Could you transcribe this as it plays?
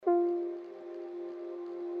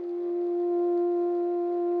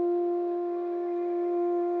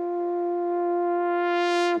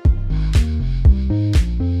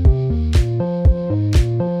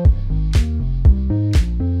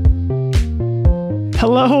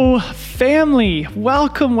Hello, family.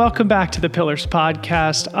 Welcome back to the Pillars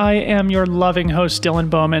Podcast. I am your loving host, Dylan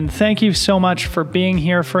Bowman. Thank you so much for being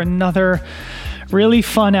here for another really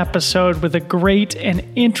fun episode with a great and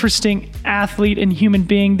interesting athlete and human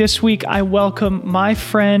being. This week, I welcome my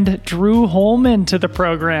friend, Drew Holmen, to the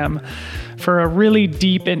program for a really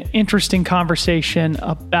deep and interesting conversation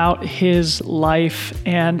about his life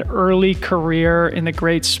and early career in the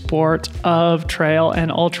great sport of trail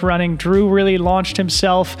and ultra running. Drew really launched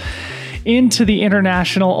himself into the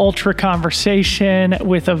international ultra conversation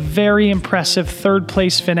with a very impressive third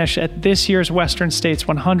place finish at this year's Western States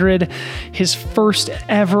 100, his first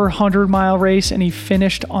ever 100-mile race, and he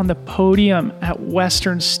finished on the podium at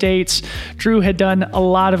Western States. Drew had done a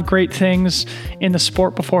lot of great things in the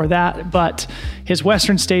sport before that, but his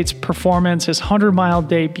Western States performance, his 100-mile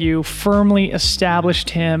debut, firmly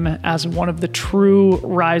established him as one of the true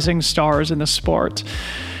rising stars in the sport.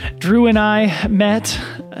 Drew and I met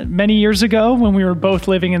many years ago when we were both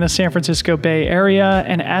living in the San Francisco Bay Area,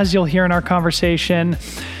 and as you'll hear in our conversation,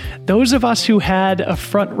 those of us who had a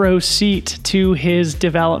front row seat to his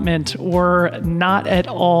development were not at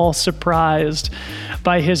all surprised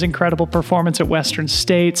by his incredible performance at Western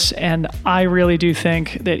States, and I really do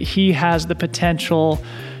think that he has the potential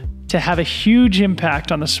to have a huge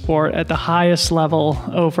impact on the sport at the highest level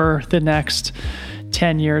over the next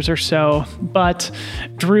 10 years or so. But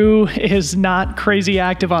Drew is not crazy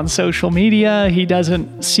active on social media. He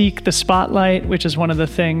doesn't seek the spotlight, which is one of the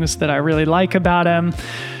things that I really like about him.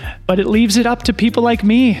 But it leaves it up to people like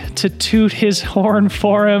me to toot his horn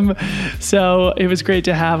for him. So it was great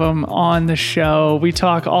to have him on the show. We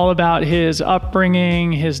talk all about his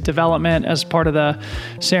upbringing, his development as part of the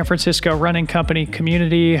San Francisco Running Company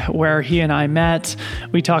community where he and I met.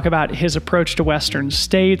 We talk about his approach to Western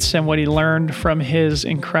States and what he learned from his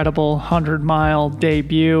incredible 100-mile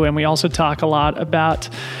debut. And we also talk a lot about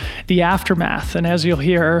the aftermath. And as you'll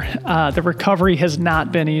hear, the recovery has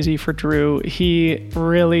not been easy for Drew. He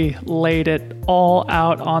really laid it all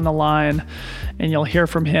out on the line, and you'll hear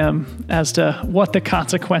from him as to what the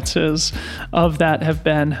consequences of that have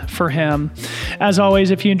been for him. As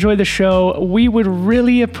always, if you enjoy the show, we would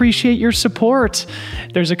really appreciate your support.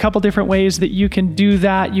 There's a couple different ways that you can do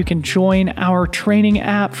that. You can join our training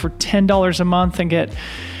app for $10 a month and get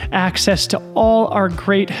access to all our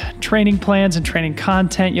great training plans and training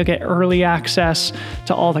content. You'll get early access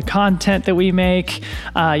to all the content that we make.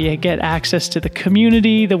 You get access to the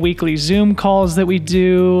community, the weekly Zoom calls that we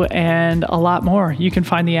do, and a lot more. You can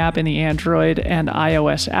find the app in the Android and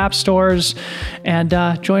iOS app stores and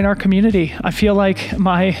join our community. I feel like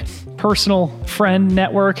my personal friend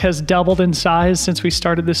network has doubled in size since we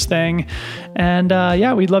started this thing. And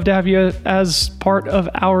we'd love to have you as part of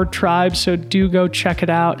our tribe. So do go check it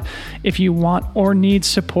out if you want or need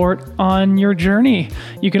support on your journey.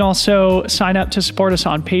 You can also sign up to support us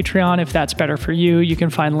on Patreon if that's better for you. You can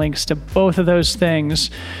find links to both of those things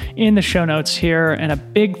in the show notes here. And a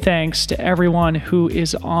big thanks to everyone who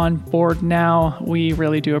is on board now. We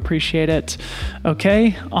really do appreciate it.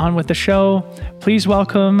 Okay, on with the show. Please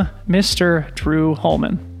welcome Mr. Drew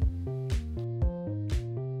Holmen.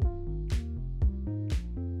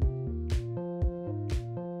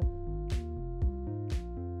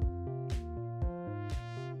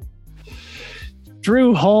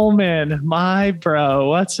 Drew Holmen, my bro.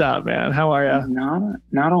 What's up, man? How are you?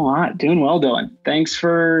 Not a lot. Doing well, Dylan. Thanks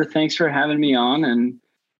for having me on. And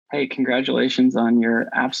hey, congratulations on your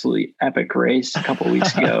absolutely epic race a couple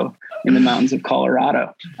weeks ago in the mountains of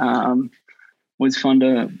Colorado. Was fun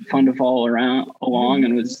to follow along,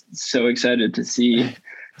 and was so excited to see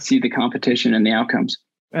the competition and the outcomes.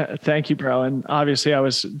 Thank you, bro. And obviously I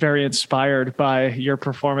was very inspired by your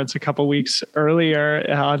performance a couple weeks earlier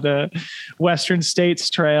on the Western States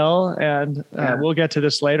Trail. And we'll get to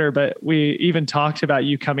this later, but we even talked about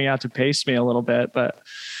you coming out to pace me a little bit, but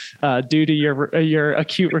due to your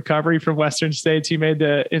acute recovery from Western States, you made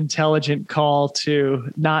the intelligent call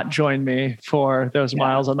to not join me for those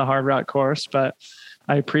miles on the Hard Rock course, but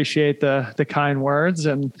I appreciate the kind words.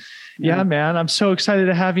 And yeah, man, I'm so excited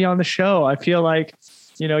to have you on the show. I feel like,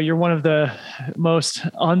 you're one of the most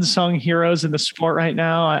unsung heroes in the sport right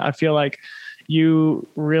now. I feel like you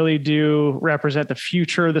really do represent the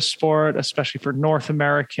future of the sport, especially for North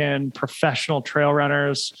American professional trail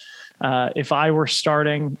runners. If I were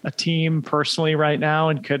starting a team personally right now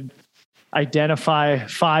and could identify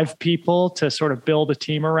 5 people to sort of build a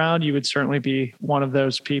team around, you would certainly be one of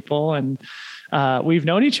those people. And we've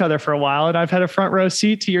known each other for a while, and I've had a front row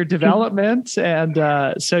seat to your development. And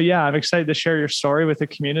so, I'm excited to share your story with the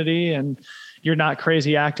community and you're not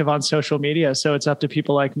crazy active on social media. So it's up to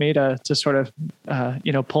people like me to sort of,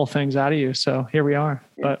 pull things out of you. So here we are.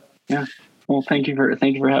 But yeah. Well, thank you for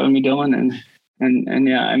having me, Dylan. And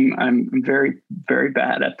yeah, I'm very, very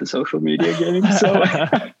bad at the social media game. So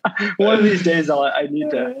one of these days I need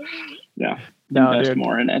to, invest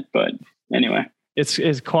more in it. But anyway,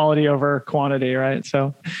 it's quality over quantity, right?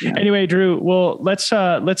 So anyway, Drew, well, let's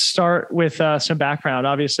start with some background.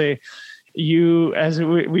 Obviously, you, as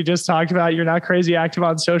we just talked about, you're not crazy active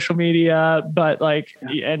on social media, but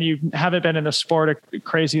and you haven't been in the sport a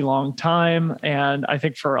crazy long time. And I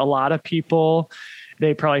think for a lot of people,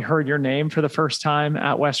 they probably heard your name for the first time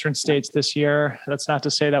at Western States this year. That's not to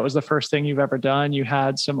say that was the first thing you've ever done. You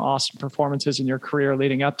had some awesome performances in your career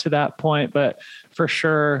leading up to that point, but for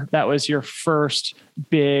sure, that was your first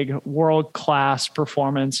big world-class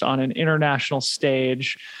performance on an international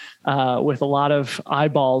stage with a lot of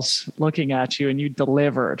eyeballs looking at you, and you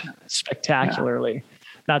delivered spectacularly. Yeah.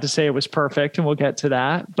 Not to say it was perfect, and we'll get to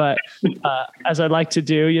that. But as I like to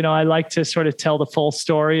do, I like to sort of tell the full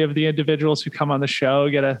story of the individuals who come on the show,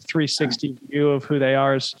 get a 360 view of who they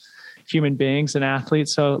are as human beings and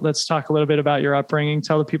athletes. So let's talk a little bit about your upbringing.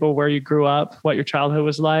 Tell the people where you grew up, what your childhood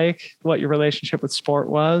was like, what your relationship with sport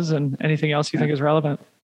was, and anything else you think is relevant.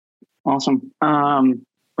 Awesome. Well,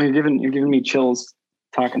 you're giving me chills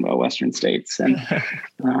talking about Western States, and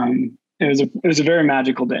it was a very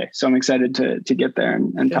magical day. So I'm excited to get there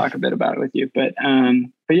and talk a bit about it with you. But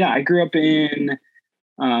yeah, I grew up in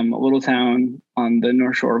a little town on the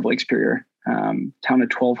North Shore of Lake Superior, town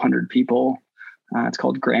of 1,200 people. It's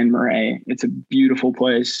called Grand Marais. It's a beautiful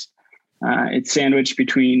place. It's sandwiched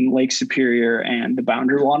between Lake Superior and the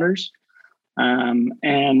Boundary Waters.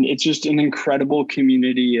 And it's just an incredible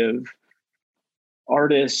community of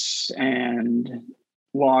artists and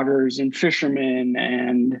loggers and fishermen.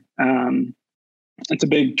 And it's a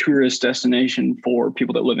big tourist destination for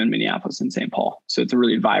people that live in Minneapolis and St. Paul. So it's a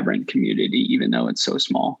really vibrant community, even though it's so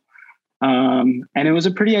small. And it was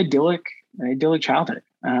a pretty idyllic childhood.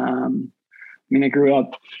 I grew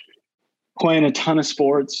up playing a ton of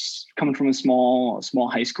sports, coming from a small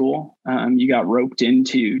high school. You got roped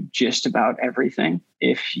into just about everything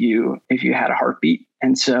if you had a heartbeat.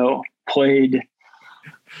 And so played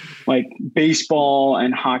like baseball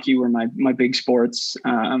and hockey were my big sports.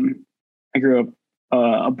 I grew up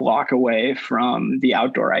a block away from the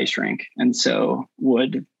outdoor ice rink. And so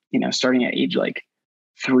would, starting at age like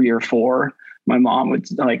 3 or 4, my mom would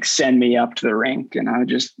send me up to the rink, and I would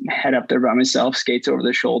just head up there by myself, skates over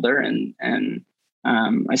the shoulder. And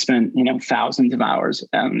I spent, thousands of hours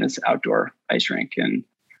on this outdoor ice rink. And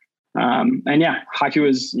yeah, hockey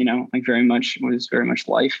was, very much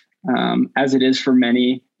life, as it is for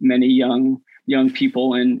many, many young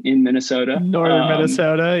people in Minnesota. Northern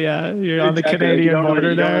Minnesota. Yeah. You're on the Canadian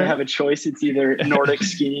border there. You don't have a choice. It's either Nordic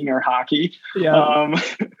skiing or hockey. Yeah.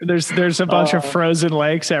 There's a bunch of frozen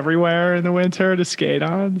lakes everywhere in the winter to skate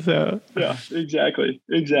on. So yeah, exactly.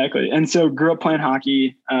 And so grew up playing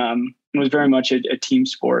hockey, was very much a team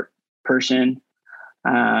sport person.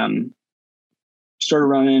 Started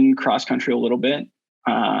running cross country a little bit,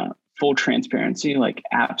 full transparency,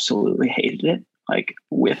 absolutely hated it.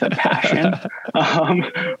 With a passion,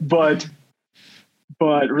 but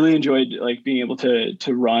really enjoyed being able to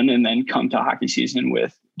run and then come to hockey season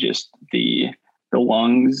with just the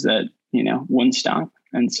lungs that wouldn't stop.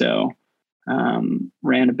 And so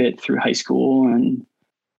ran a bit through high school and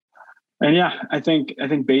yeah, I think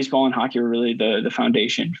baseball and hockey were really the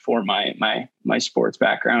foundation for my sports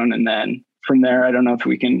background. And then from there, I don't know if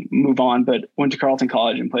we can move on, but went to Carleton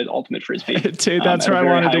College and played ultimate frisbee. Dude, that's where I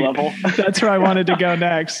wanted to. That's where I wanted to go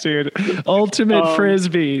next, dude. Ultimate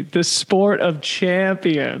frisbee, the sport of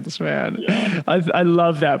champions, man. Yeah. I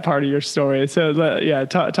love that part of your story. So yeah,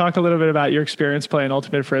 talk a little bit about your experience playing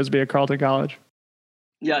ultimate frisbee at Carleton College.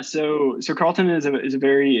 Yeah, so Carleton is a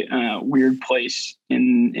very weird place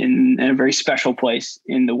in a very special place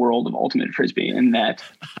in the world of ultimate frisbee, in that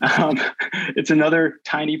it's another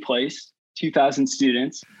tiny place. 2,000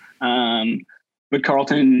 students. But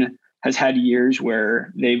Carleton has had years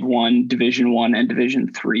where they've won Division I and Division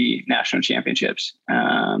III national championships.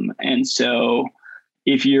 And so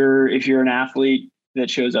if you're an athlete that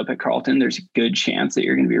shows up at Carleton, there's a good chance that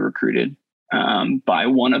you're going to be recruited by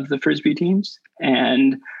one of the frisbee teams.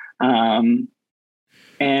 And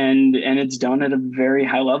it's done at a very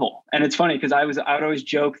high level. And it's funny because I would always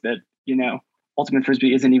joke that, ultimate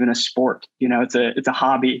frisbee isn't even a sport, it's a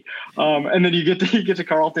hobby. And then you get to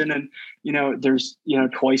Carleton and, there's,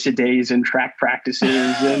 twice a days and track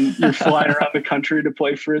practices and you're flying around the country to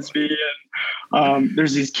play frisbee.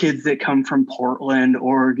 There's these kids that come from Portland,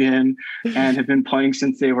 Oregon, and have been playing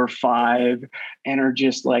since they were 5 and are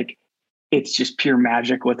just like, it's just pure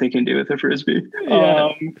magic what they can do with a Frisbee. Yeah.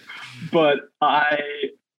 But I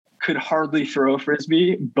could hardly throw a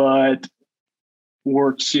Frisbee, but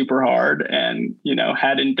worked super hard and,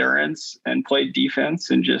 had endurance and played defense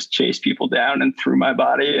and just chased people down and threw my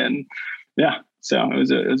body. And yeah, so it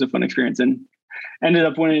was a fun experience, and ended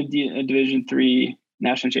up winning a Division III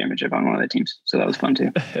national championship on one of the teams. So that was fun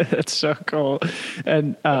too. That's so cool.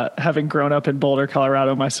 And having grown up in Boulder,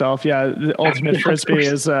 Colorado myself, the ultimate Frisbee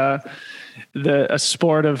is a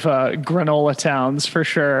sport of granola towns for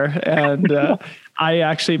sure. And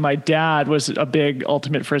my dad was a big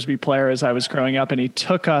ultimate Frisbee player as I was growing up, and he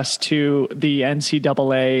took us to the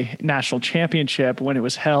NCAA national championship when it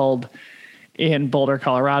was held in Boulder,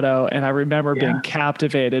 Colorado. And I remember being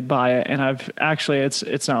captivated by it. And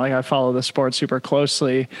it's not like I follow the sport super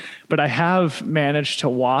closely, but I have managed to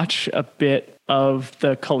watch a bit of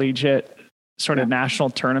the collegiate sort of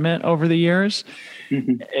national tournament over the years.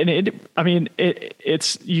 Mm-hmm. And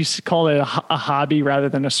it's, you call it a hobby rather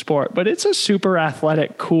than a sport, but it's a super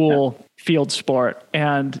athletic, cool field sport.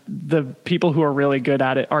 And the people who are really good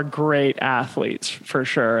at it are great athletes for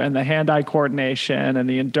sure. And the hand-eye coordination and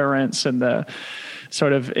the endurance and the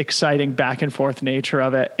sort of exciting back and forth nature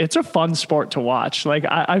of it. It's a fun sport to watch. Like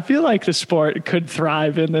I feel like the sport could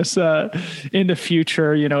thrive in this, in the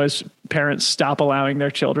future, as parents stop allowing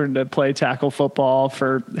their children to play tackle football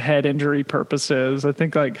for head injury purposes. I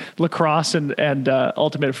think like lacrosse and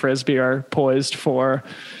ultimate Frisbee are poised for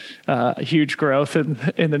huge growth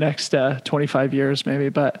in the next 25 years maybe,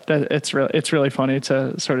 but it's really funny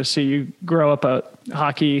to sort of see you grow up a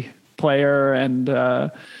hockey player and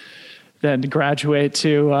then graduate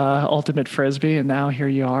to ultimate Frisbee, and now here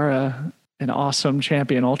you are, an awesome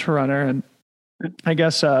champion ultra runner. And I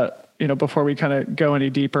guess before we kind of go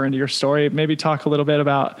any deeper into your story, maybe talk a little bit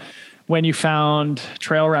about when you found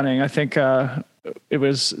trail running. I think it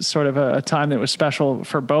was sort of a time that was special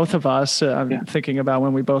for both of us. I'm thinking about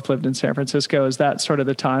when we both lived in San Francisco. Is that sort of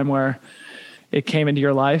the time where it came into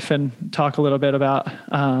your life? And talk a little bit about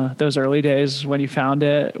those early days when you found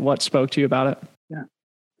it, what spoke to you about it?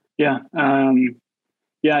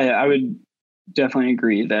 I would definitely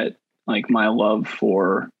agree that like my love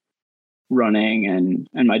for running and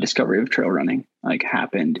my discovery of trail running like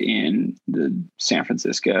happened in the San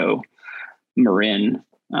Francisco Marin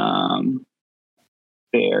Bay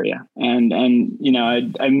Area. And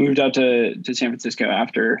I moved out to San Francisco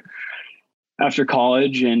after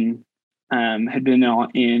college, and had been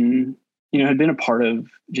had been a part of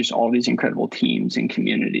just all these incredible teams and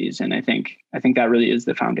communities. And I think that really is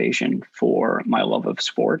the foundation for my love of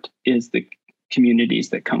sport, is the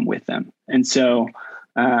communities that come with them. And so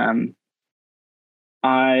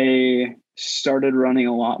I started running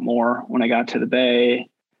a lot more when I got to the Bay,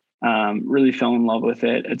 really fell in love with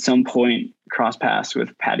it. At some point, crossed paths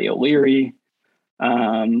with Patty O'Leary.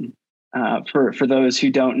 For those who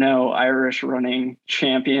don't know, Irish running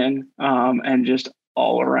champion, and just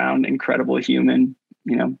all around incredible human,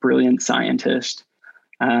 brilliant scientist.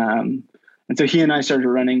 And so he and I started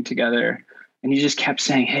running together, and he just kept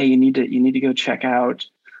saying, "Hey, you need to go check out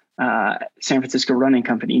San Francisco Running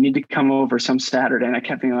Company. You need to come over some Saturday." And I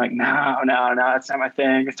kept being like, no, it's not my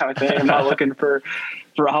thing. It's not my thing. I'm not looking for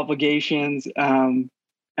obligations. And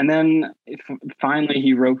then finally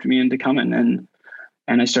he roped me into coming, and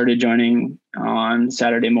I started joining on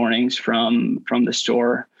Saturday mornings from the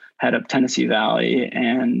store, head up Tennessee Valley.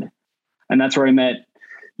 And that's where I met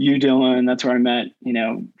you, Dylan. That's where I met,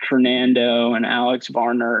 Fernando and Alex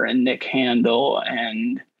Varner and Nick Handel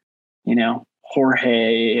and,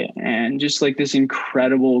 Jorge, and just like this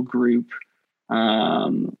incredible group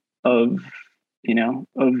of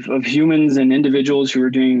humans and individuals who are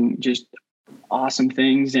doing just awesome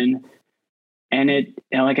things. And I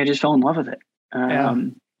just fell in love with it.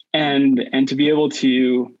 And to be able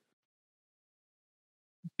to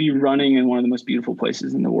be running in one of the most beautiful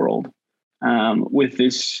places in the world, with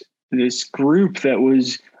this group that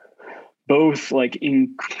was both like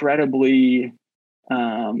incredibly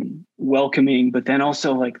welcoming, but then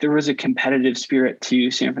also like there was a competitive spirit to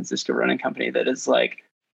San Francisco Running Company that is like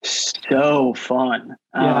so fun.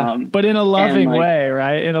 But in a loving way,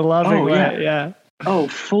 right? In a loving way. Yeah. Oh,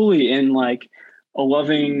 fully in like a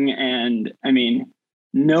loving, and I mean,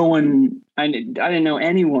 I didn't know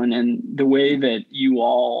anyone, and the way that you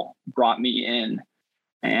all brought me in,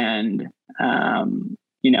 and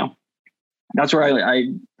that's where I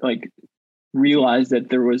like realized that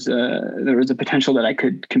there was a potential that I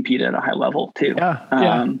could compete at a high level too.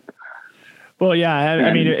 Well, yeah,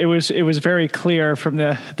 I mean, it was very clear from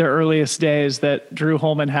the earliest days that Drew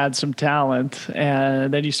Holmen had some talent,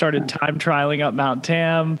 and then you started time trialing up Mount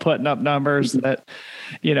Tam, putting up numbers that,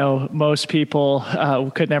 most people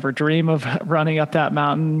could never dream of running up that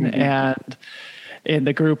mountain, and in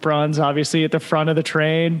the group runs, obviously at the front of the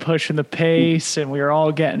train, pushing the pace, and we were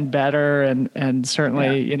all getting better, and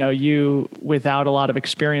certainly, you without a lot of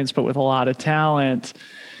experience, but with a lot of talent.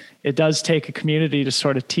 It does take a community to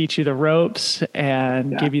sort of teach you the ropes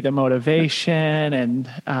and give you the motivation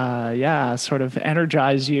and, sort of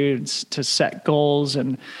energize you to set goals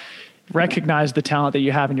and recognize the talent that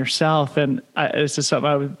you have in yourself. And this is something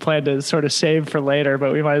I would plan to sort of save for later,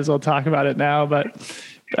 but we might as well talk about it now. But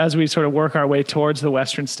as we sort of work our way towards the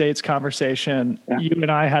Western States conversation, you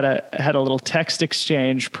and I had a little text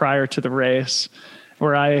exchange prior to the race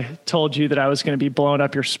where I told you that I was going to be blowing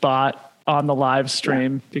up your spot on the live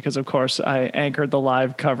stream because of course I anchored the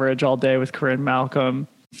live coverage all day with Corinne Malcolm.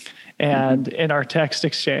 And in our text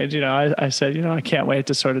exchange, I said, I can't wait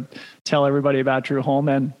to sort of tell everybody about Drew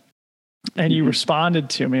Holmen. And you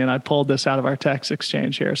responded to me, and I pulled this out of our text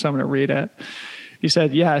exchange here. So I'm going to read it. You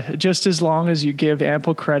said, just as long as you give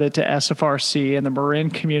ample credit to SFRC and the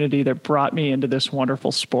Marin community that brought me into this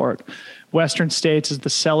wonderful sport. Western States is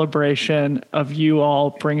the celebration of you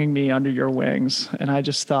all bringing me under your wings. And I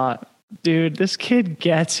just thought, dude, this kid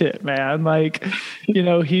gets it, man. Like,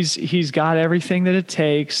 he's got everything that it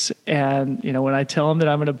takes. And, when I tell him that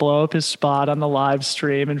I'm going to blow up his spot on the live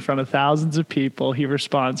stream in front of thousands of people, he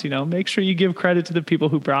responds, make sure you give credit to the people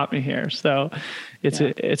who brought me here. So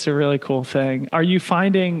it's a really cool thing. Are you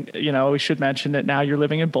finding, we should mention that now you're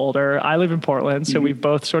living in Boulder. I live in Portland. So we've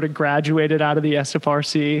both sort of graduated out of the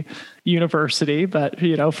SFRC university, but,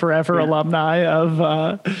 forever alumni of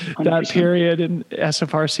that period in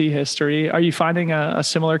SFRC history. Are you finding a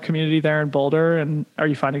similar community there in Boulder, and are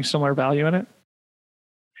you finding similar value in it?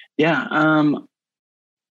 Yeah.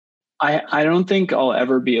 I don't think I'll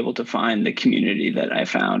ever be able to find the community that I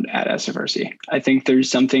found at SFRC. I think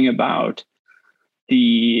there's something about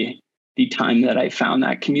the time that I found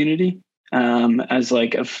that community as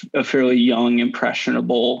like a fairly young,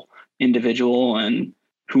 impressionable individual, and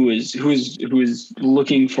who was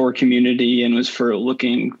looking for community and was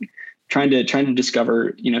trying to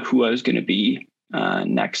discover, who I was going to be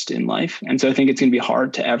next in life. And so I think it's going to be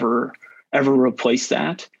hard to ever replace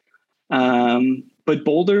that. But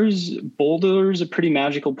Boulder's a pretty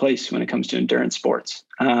magical place when it comes to endurance sports.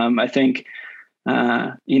 I think,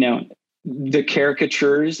 the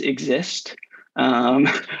caricatures exist. And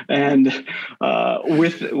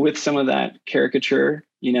with some of that caricature,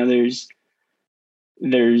 there's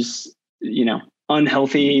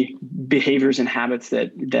unhealthy behaviors and habits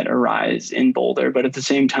that arise in Boulder, but at the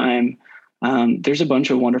same time, there's a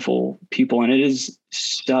bunch of wonderful people, and it is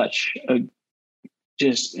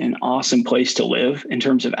just an awesome place to live in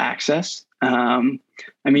terms of access. You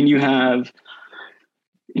have,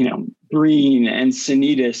 Green and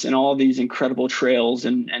Sanitas and all these incredible trails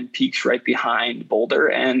and peaks right behind Boulder,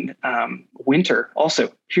 and winter.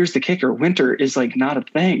 Also, here's the kicker: winter is like not a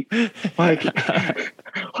thing. Like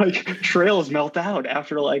trails melt out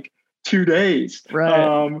after like 2 days.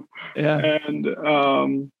 Right. And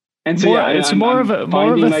so it's more of a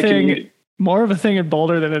thing. Community. More of a thing in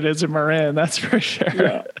Boulder than it is in Marin, that's for sure.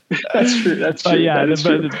 Yeah, that's true. That's true. But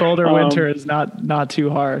the Boulder winter is not too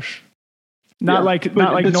harsh. Not like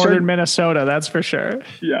northern Minnesota, that's for sure.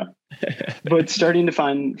 Yeah. But starting to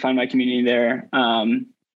find my community there.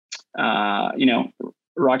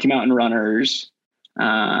 Rocky Mountain Runners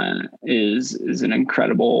is an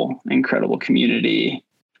incredible community.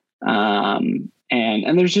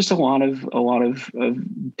 And there's just a lot of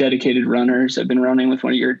dedicated runners. I've been running with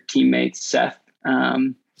one of your teammates, Seth.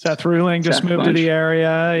 Seth Ruling just moved to the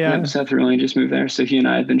area. Yeah. Yep, Seth Ruling just moved there. So he and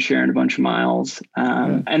I have been sharing a bunch of miles.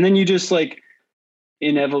 And then you just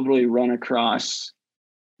inevitably run across,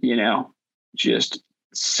 just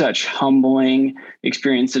such humbling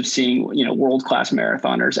experience of seeing, world-class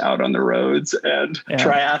marathoners out on the roads, and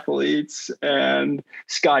triathletes, and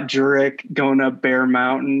Scott Jurek going up Bear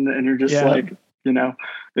Mountain. And you're just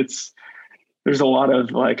there's a lot of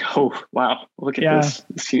oh, wow, look at this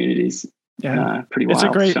community's pretty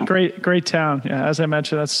wild. It's a great town. Yeah. As I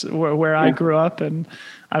mentioned, that's where I grew up, and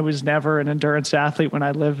I was never an endurance athlete when I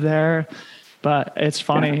lived there. But it's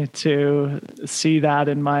funny to see that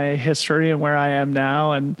in my history and where I am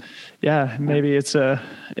now. And maybe it's a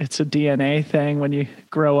DNA thing. When you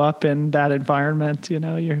grow up in that environment,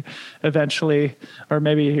 you're eventually, or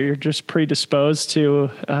maybe you're just predisposed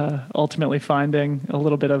to ultimately finding a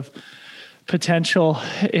little bit of potential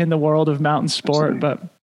in the world of mountain sport. Absolutely. But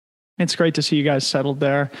it's great to see you guys settled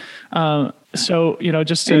there. So,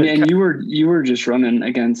 just to, and you were just running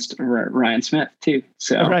against Ryan Smith too.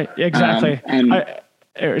 So right. Exactly.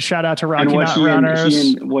 Shout out to Rocky Mountain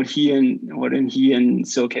Runners. What he and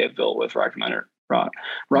Silke have built with Rocky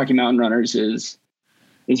Mountain Runners is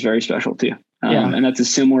very special too. And that's a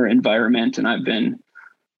similar environment. And I've been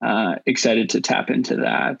excited to tap into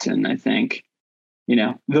that. And I think,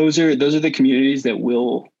 those are the communities that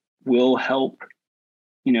will help,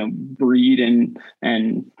 breed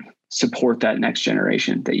and support that next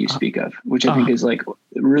generation that you speak of, which I think is like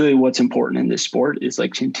really what's important in this sport is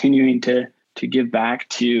like continuing to give back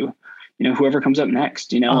to, whoever comes up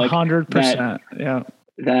next, like 100%.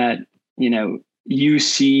 That, you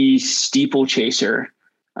see steeplechaser,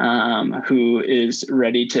 who is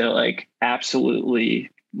ready to like absolutely,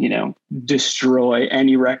 destroy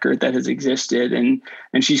any record that has existed. And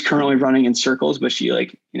she's currently running in circles, but she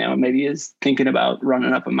like, maybe is thinking about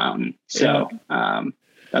running up a mountain. So,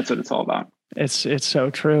 that's what it's all about. It's so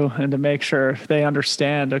true. And to make sure they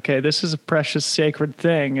understand, okay, this is a precious, sacred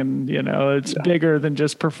thing. And, it's bigger than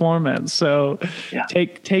just performance. So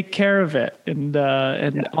take care of it and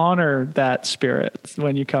honor that spirit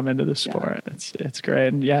when you come into the sport. It's great.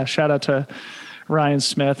 And shout out to Ryan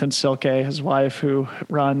Smith and Silke, his wife, who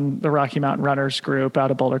run the Rocky Mountain Runners group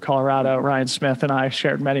out of Boulder, Colorado. Ryan Smith and I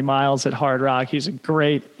shared many miles at Hard Rock. He's a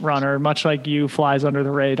great runner, much like you, flies under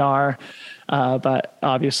the radar. But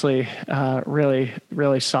obviously, really,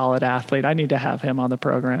 really solid athlete. I need to have him on the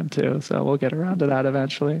program too. So we'll get around to that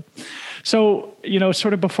eventually. So,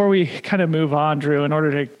 sort of before we kind of move on, Drew, in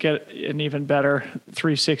order to get an even better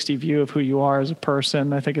 360 view of who you are as a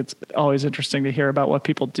person, I think it's always interesting to hear about what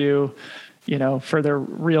people do, for their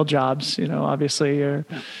real jobs. Obviously your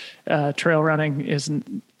trail running is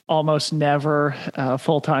almost never a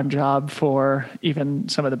full-time job for even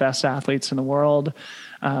some of the best athletes in the world.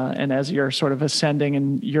 And as you're sort of ascending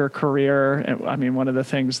in your career, I mean, one of the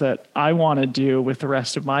things that I want to do with the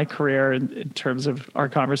rest of my career in terms of our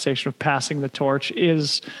conversation of passing the torch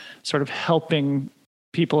is sort of helping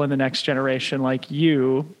people in the next generation like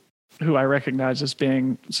you, who I recognize as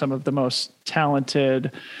being some of the most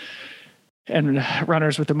talented and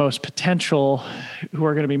runners with the most potential who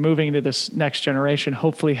are going to be moving into this next generation,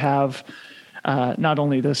 hopefully have not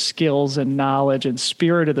only the skills and knowledge and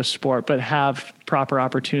spirit of the sport, but have proper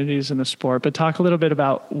opportunities in the sport. But talk a little bit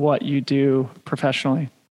about what you do professionally.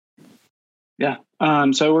 Yeah.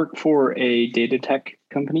 So I work for a data tech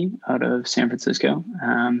company out of San Francisco.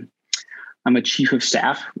 I'm a chief of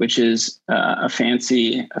staff, which is a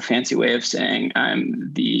fancy way of saying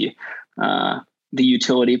I'm the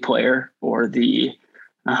utility player or the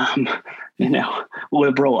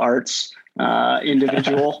liberal arts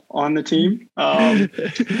individual on the team.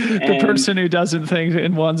 The person who doesn't think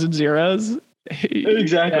in ones and zeros.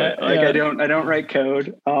 Exactly. I don't write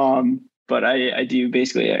code, but I do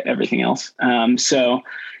basically everything else. So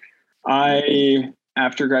I,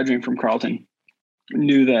 after graduating from Carleton,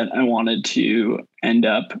 knew that I wanted to end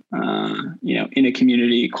up, in a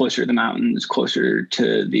community closer to the mountains, closer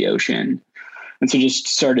to the ocean. And so just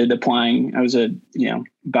started applying. I was a,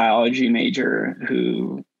 biology major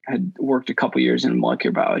who had worked a couple years in a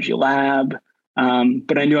molecular biology lab.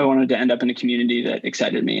 But I knew I wanted to end up in a community that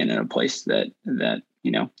excited me and in a place that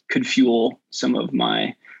could fuel some of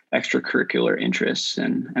my extracurricular interests.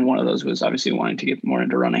 And one of those was obviously wanting to get more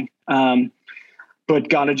into running. But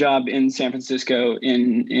got a job in San Francisco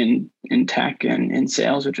in tech and in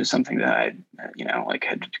sales, which is something that I,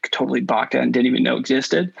 had totally balked at and didn't even know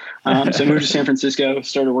existed. So I moved to San Francisco,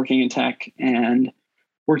 started working in tech and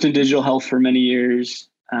worked in digital health for many years.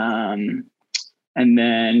 And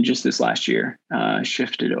then just this last year,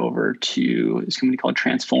 shifted over to this company called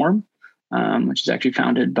Transform, which is actually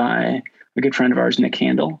founded by a good friend of ours, Nick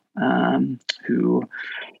Handel, who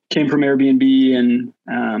came from Airbnb, and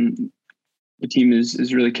the team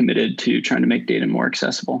is really committed to trying to make data more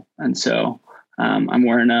accessible. And so I'm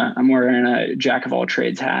wearing a jack of all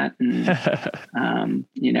trades hat, and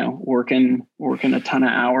working a ton of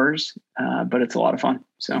hours, but it's a lot of fun.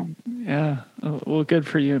 So yeah, well, good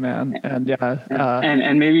for you, man. And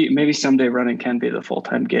and maybe someday running can be the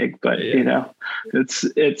full-time gig, but it's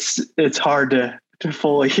hard to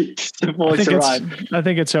fully survive. I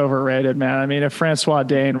think it's overrated, man. I mean, if Francois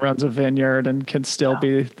Dane runs a vineyard and can still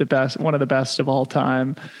be the best, one of the best of all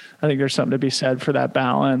time, I think there's something to be said for that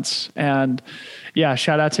balance. And yeah,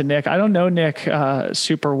 shout out to Nick. I don't know Nick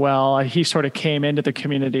super well. He sort of came into the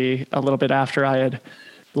community a little bit after I had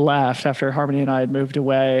left, after Harmony and I had moved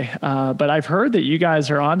away. But I've heard that you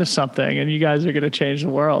guys are onto something and you guys are going to change the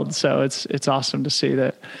world. So it's awesome to see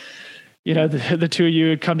that you know, the two of you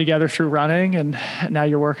had come together through running, and now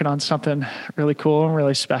you're working on something really cool and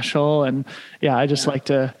really special. And yeah, I just like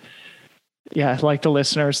to, I'd like the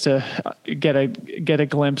listeners to get a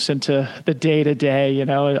glimpse into the day to day, you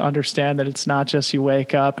know, understand that it's not just you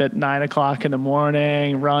wake up at 9 o'clock in the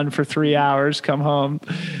morning, run for 3 hours, come home,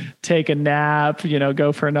 take a nap, you know,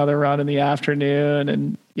 go for another run in the afternoon,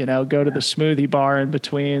 and, you know, go to the smoothie bar in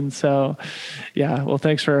between. So yeah, well,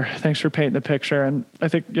 thanks for painting the picture. And I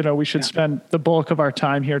think, you know, we should spend the bulk of our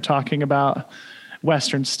time here talking about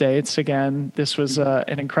Western States. Again, this was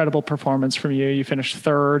an incredible performance from you. You finished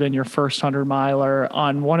third in your first 100 miler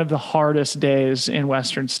on one of the hardest days in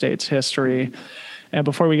Western States history. And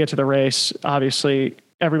before we get to the race, obviously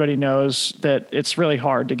everybody knows that it's really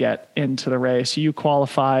hard to get into the race. You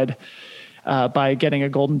qualified by getting a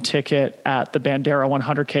golden ticket at the Bandera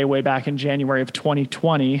 100K way back in January of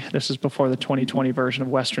 2020. This is before the 2020 version of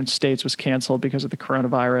Western States was canceled because of the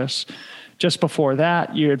coronavirus. Just before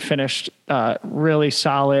that, you had finished really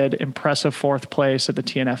solid, impressive fourth place at the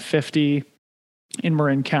TNF 50 in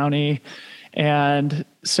Marin County. And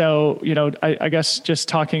so, you know, I guess just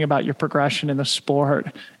talking about your progression in the sport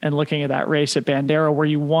and looking at that race at Bandera where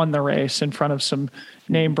you won the race in front of some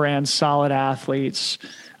name brand solid athletes.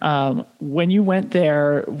 When you went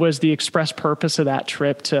there, was the express purpose of that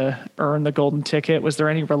trip to earn the golden ticket? Was there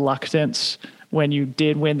any reluctance when you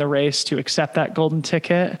did win the race to accept that golden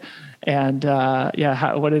ticket? And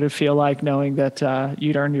what did it feel like knowing that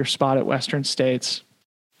you'd earned your spot at Western States?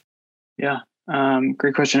 Yeah,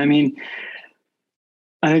 great question. I mean,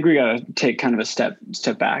 I think we got to take kind of a step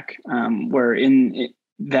back. Where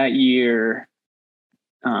that year,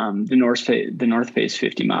 the North Face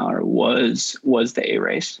 50 miler was the A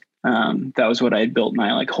race. That was what I had built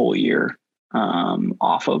my whole year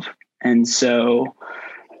off of, and so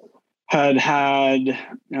had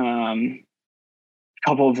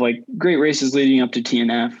couple of great races leading up to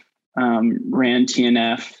TNF, ran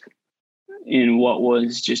TNF in what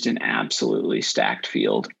was just an absolutely stacked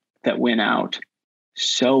field that went out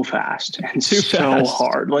so fast and so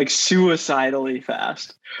hard, suicidally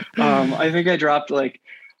fast. I think I dropped a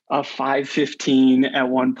 5:15 at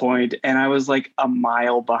one point, and I was a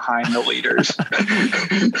mile behind the leaders.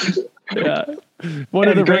 Yeah. One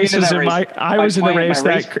of the races I was in the race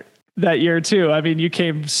that year too. I mean, you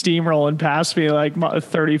came steamrolling past me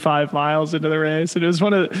 35 miles into the race. And it was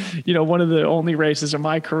one of the only races in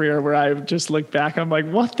my career where I just look back, I'm like,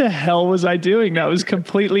 what the hell was I doing? That was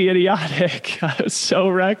completely idiotic. I was so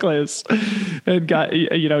reckless. And got,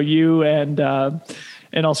 you and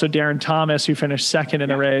also Darren Thomas, who finished second in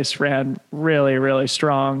the race, ran really, really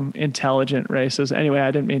strong, intelligent races. Anyway, I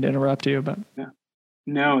didn't mean to interrupt you, but yeah.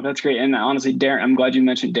 No, that's great. And honestly, Darren, I'm glad you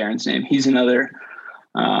mentioned Darren's name. He's another,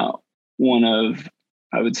 one of,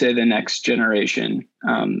 I would say, the next generation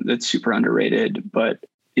that's super underrated, but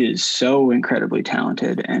is so incredibly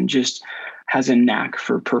talented and just has a knack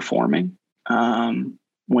for performing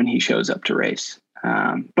when he shows up to race.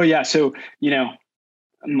 But yeah, so,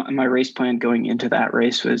 my race plan going into that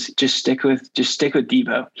race was just stick with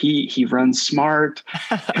Debo. He runs smart.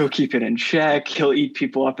 He'll keep it in check. He'll eat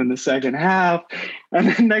people up in the second half. And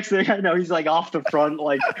then next thing I know, he's off the front,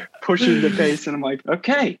 pushing the pace. And I'm like,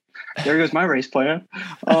 okay, there goes my race plan.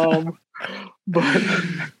 But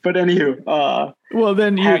anywho, well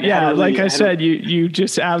then I said, you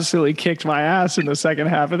just absolutely kicked my ass in the second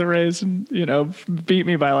half of the race and, beat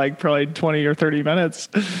me by probably 20 or 30 minutes.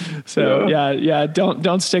 So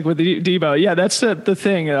don't stick with the Debo. Yeah. That's the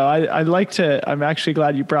thing, I'm actually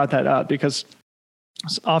glad you brought that up, because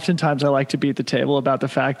oftentimes I like to beat the table about the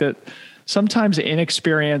fact that sometimes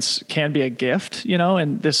inexperience can be a gift,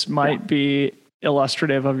 and this might be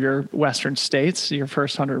illustrative of your Western States, your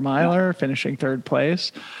first 100 miler, finishing third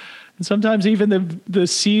place. And sometimes even the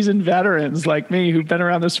seasoned veterans like me who've been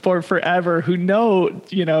around the sport forever, who know,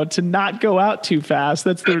 to not go out too fast,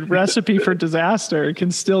 that's the recipe for disaster, can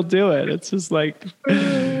still do it. It's just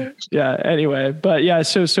anyway, but yeah.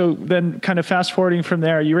 So then kind of fast forwarding from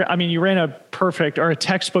there, you ran a perfect or a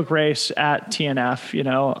textbook race at TNF,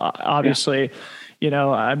 obviously,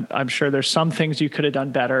 I'm sure there's some things you could have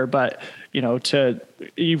done better, but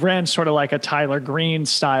you ran sort of like a Tyler Green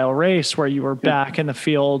style race where you were back in the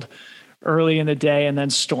field early in the day and then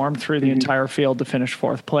stormed through the entire field to finish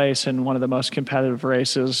fourth place in one of the most competitive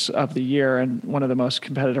races of the year and one of the most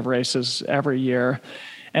competitive races every year.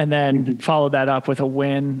 And then followed that up with a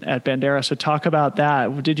win at Bandera. So talk about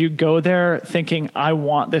that. Did you go there thinking, I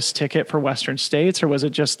want this ticket for Western States, or was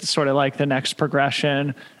it just sort of like the next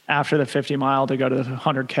progression after the 50 mile to go to the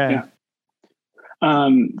 100K? Yeah.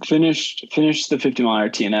 Finished the 50 mile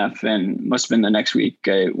TNF, and must have been the next week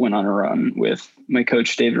I went on a run with my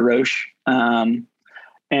coach, David Roche, And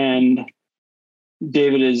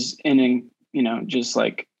David is just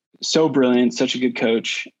like so brilliant, such a good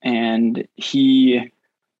coach. And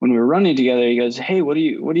when we were running together, he goes, "Hey, what do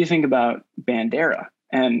you think about Bandera?"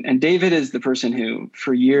 And David is the person who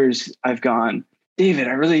for years I've gone, "David,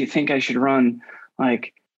 I really think I should run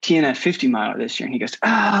like TNF 50 mile this year." And he goes,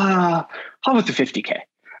 "How about the 50K?"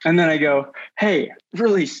 And then I go, "Hey,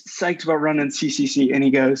 really psyched about running CCC." And he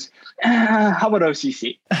goes, "How about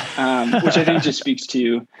OCC?" Which I think just speaks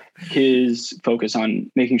to his focus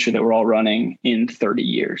on making sure that we're all running in 30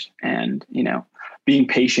 years and, being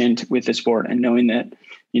patient with the sport and knowing that,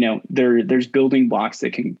 there's building blocks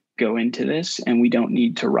that can go into this and we don't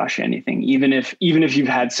need to rush anything, even if you've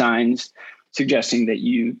had signs suggesting that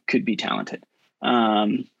you could be talented.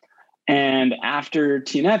 And after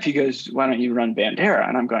TNF, he goes, "Why don't you run Bandera?"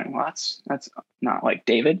 And I'm going, "Well, that's not like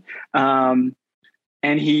David." And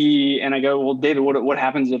I go, "Well, David, what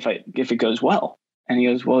happens if it goes well?" And he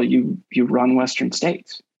goes, "Well, you run Western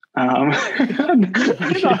States."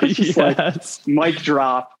 Just like mic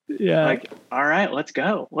drop. Yeah. Like, all right, let's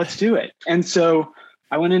go. Let's do it. And so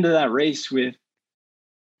I went into that race with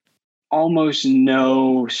almost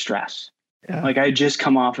no stress. Yeah. Like I had just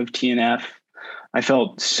come off of TNF. I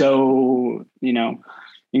felt so,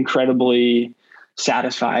 incredibly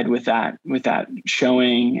satisfied with that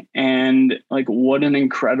showing, and like what an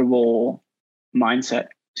incredible mindset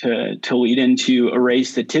to lead into a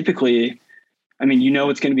race that typically,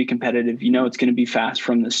 it's going to be competitive, it's going to be fast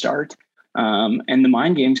from the start. And the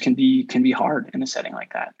mind games can be hard in a setting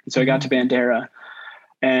like that. And so I got to Bandera,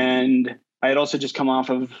 and I had also just come off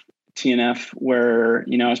of TNF where,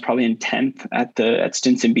 I was probably in 10th at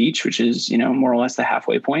Stinson Beach, which is, more or less the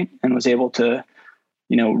halfway point, and was able to,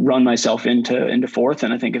 run myself into fourth.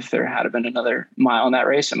 And I think if there had been another mile in that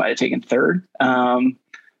race, I might've taken third.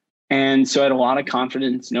 And so I had a lot of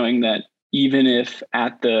confidence knowing that even if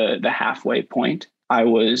at the halfway point I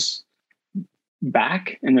was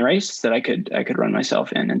back in the race, that I could run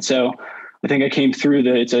myself in. And so I think I came through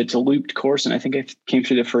it's a looped course. And I think I came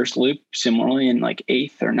through the first loop similarly in like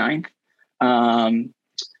 8th or 9th.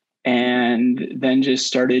 And then just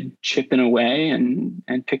started chipping away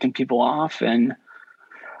and picking people off. And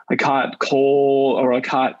I caught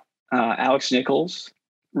Alex Nichols,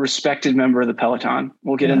 respected member of the Peloton.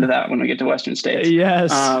 We'll get into that when we get to Western States.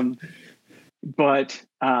 Yes. But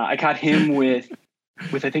I caught him with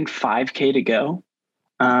I think 5K to go.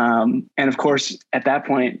 And of course, at that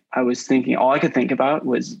point, I was thinking, all I could think about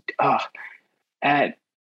was, at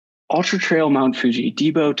Ultra Trail Mount Fuji,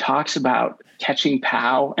 Debo talks about catching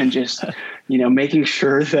POW and just, making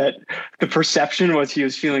sure that the perception was he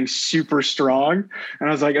was feeling super strong. And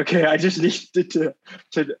I was like, okay, I just needed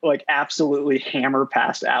to like absolutely hammer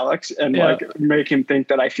past Alex and like make him think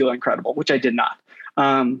that I feel incredible, which I did not.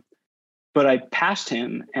 But I passed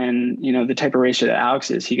him, and, the type of racer that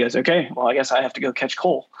Alex is, he goes, "Okay, well, I guess I have to go catch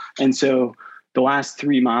Cole." And so the last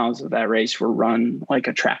 3 miles of that race were run like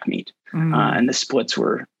a track meet. And the splits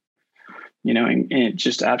were, and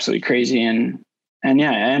just absolutely crazy. And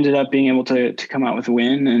yeah, I ended up being able to come out with a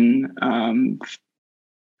win, and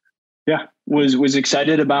was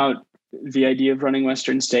excited about the idea of running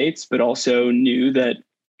Western States, but also knew that,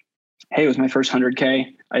 hey, it was my first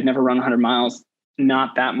 100K. I'd never run 100 miles.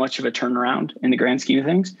 Not that much of a turnaround in the grand scheme of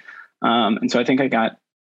things. And so I think I got,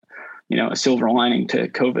 a silver lining to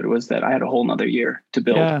COVID was that I had a whole nother year to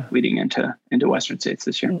build leading into Western States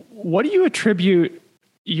this year. What do you attribute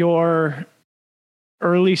your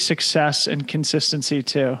early success and consistency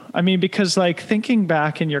to? Because like thinking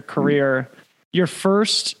back in your career, your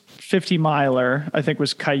first 50 miler, I think,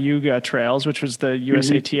 was Cayuga Trails, which was the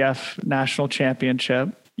USATF national championship.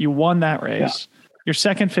 You won that race. Yeah. Your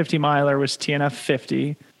second 50 miler was TNF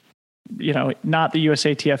 50, not the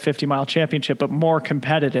USATF 50 mile championship, but more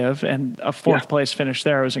competitive, and a fourth place finish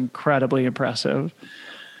there was incredibly impressive.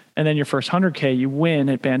 And then your first 100K, you win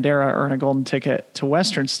at Bandera, earn a golden ticket to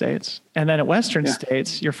Western States. And then at Western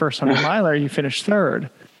States, your first 100 miler, you finish third.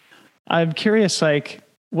 I'm curious, like,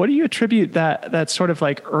 what do you attribute that sort of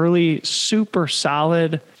like early, super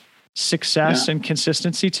solid success and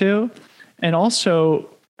consistency to? And also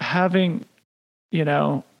having,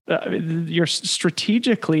 you're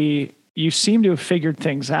strategically, you seem to have figured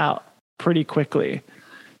things out pretty quickly.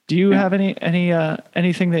 Do you have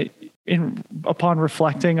anything that upon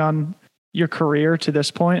reflecting on your career to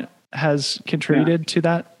this point has contributed to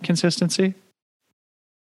that consistency?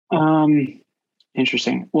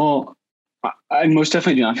 Interesting. Well, I most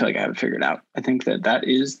definitely do not feel like I have it figured out. I think that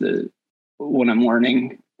is what I'm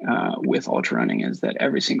learning with ultra running is that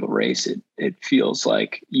every single race, it feels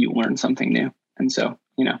like you learn something new. And so,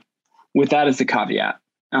 with that as the caveat,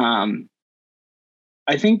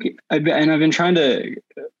 I think I've been trying to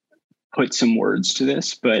put some words to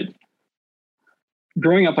this, but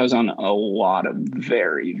growing up, I was on a lot of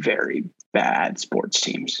very, very bad sports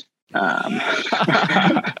teams. And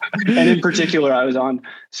in particular, I was on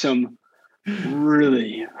some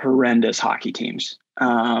really horrendous hockey teams.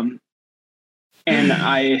 And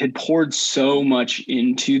I had poured so much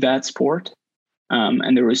into that sport.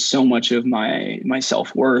 And there was so much of my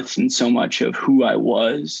self-worth and so much of who I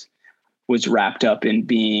was wrapped up in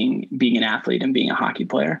being an athlete and being a hockey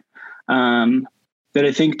player. That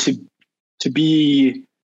I think to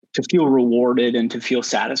feel rewarded and to feel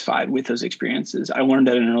satisfied with those experiences, I learned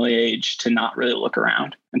at an early age to not really look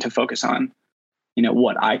around and to focus on,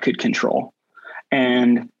 what I could control.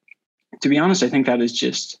 And to be honest, I think that has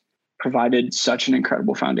just provided such an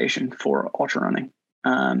incredible foundation for ultra running.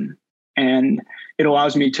 And it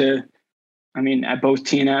allows me to, at both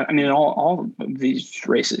TNF, all of these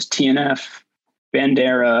races, TNF,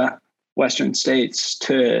 Bandera, Western States,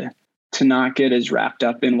 to not get as wrapped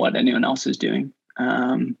up in what anyone else is doing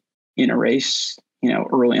in a race,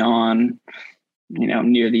 early on,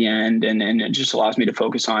 near the end. And it just allows me to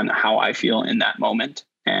focus on how I feel in that moment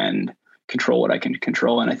and control what I can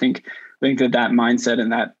control. And I think that mindset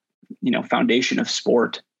and that, foundation of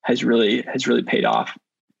sport has really paid off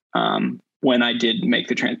when I did make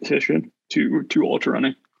the transition to ultra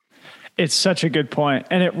running. It's such a good point.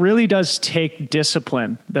 And it really does take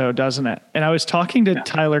discipline though, doesn't it? And I was talking to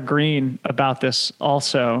Tyler Green about this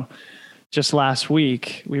also just last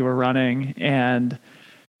week. We were running and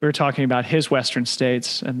we were talking about his Western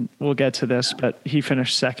States, and we'll get to this, but he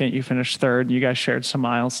finished second, you finished third, and you guys shared some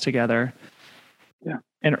miles together. Yeah.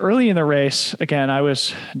 And early in the race, again, I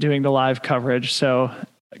was doing the live coverage. So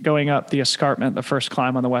going up the escarpment, the first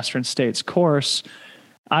climb on the Western States course,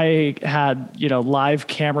 I had, live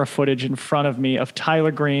camera footage in front of me of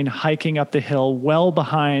Tyler Green hiking up the hill, well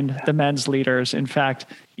behind the men's leaders. In fact,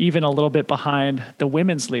 even a little bit behind the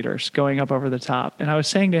women's leaders going up over the top. And I was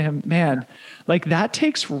saying to him, man, like that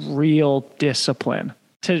takes real discipline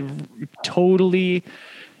to totally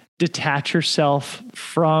detach yourself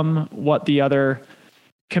from what the other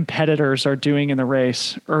competitors are doing in the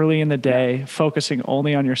race early in the day, focusing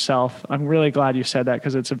only on yourself. I'm really glad you said that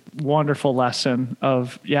because it's a wonderful lesson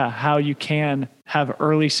of, how you can have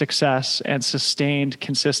early success and sustained,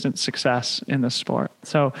 consistent success in the sport.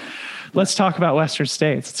 So let's talk about Western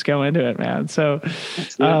States. Let's go into it, man. So,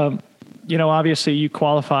 obviously you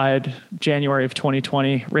qualified January of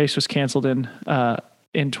 2020, race was canceled in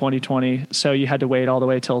 2020. So you had to wait all the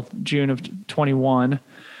way till June of 21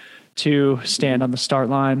 to stand on the start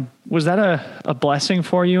line. Was that a blessing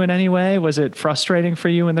for you in any way? Was it frustrating for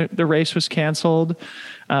you when the race was canceled?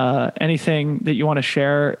 Anything that you want to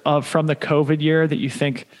share from the COVID year that you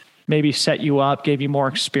think maybe set you up, gave you more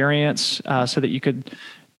experience so that you could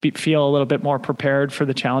feel a little bit more prepared for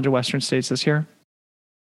the challenge of Western States this year?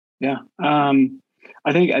 Yeah.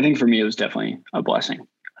 I think for me, it was definitely a blessing.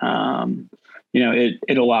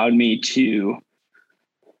 It allowed me to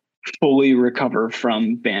fully recover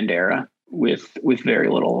from Bandera with very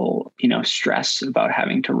little, stress about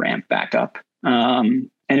having to ramp back up.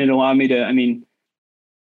 And it allowed me to,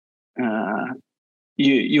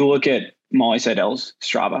 you look at Molly Seidel's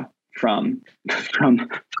Strava from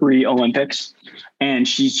pre-Olympics, and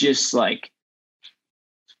she's just like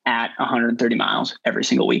at 130 miles every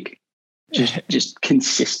single week, just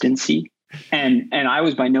consistency. And I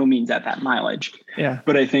was by no means at that mileage. Yeah.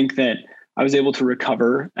 But I think that I was able to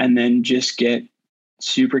recover and then just get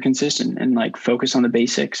super consistent and like focus on the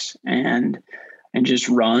basics and just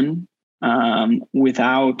run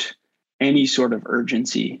without any sort of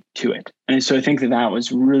urgency to it. And so I think that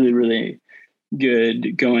was really, really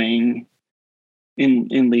good going in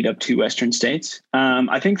lead up to Western States.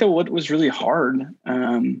 I think that what was really hard,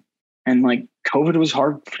 and like COVID was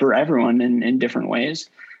hard for everyone in different ways.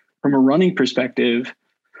 From a running perspective,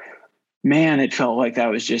 man, it felt like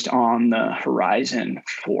that was just on the horizon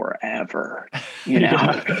forever,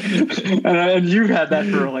 and you've had that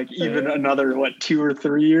for like even another, 2 or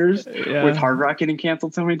 3 years with Hard Rock getting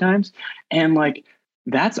canceled so many times. And like,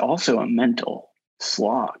 that's also a mental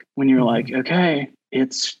slog when you're like, okay,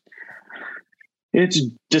 it's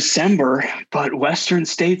December, but Western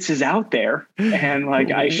States is out there, and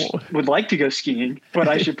like I would like to go skiing, but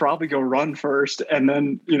I should probably go run first, and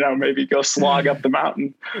then maybe go slog up the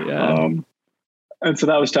mountain. Yeah. And so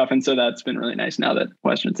that was tough, and so that's been really nice now that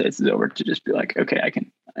Western States is over to just be like, okay, I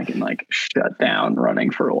can like shut down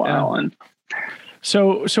running for a while. Yeah. And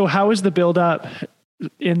so how was the build up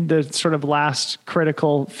in the sort of last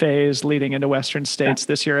critical phase leading into Western States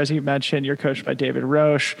this year. As you mentioned, you're coached by David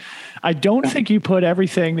Roche. I don't think you put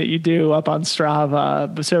everything that you do up on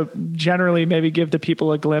Strava. So generally maybe give the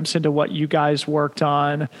people a glimpse into what you guys worked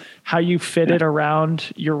on, how you fit it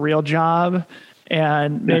around your real job,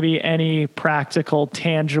 and maybe any practical,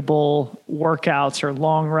 tangible workouts or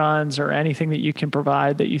long runs or anything that you can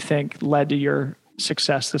provide that you think led to your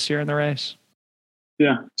success this year in the race.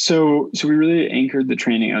 Yeah. So we really anchored the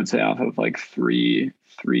training, I would say, off of like three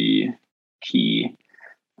key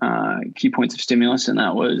points of stimulus. And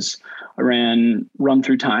that was, I ran Run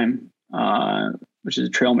Through Time, which is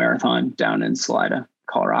a trail marathon down in Salida,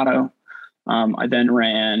 Colorado. I then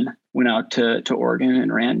went out to Oregon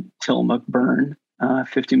and ran Tillamook Burn,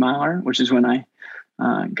 50 miler, which is when I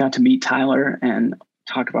got to meet Tyler and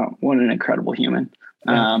talk about what an incredible human.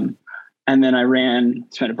 Yeah. And then I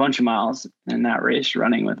spent a bunch of miles in that race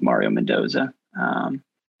running with Mario Mendoza.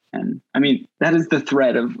 And I mean, that is the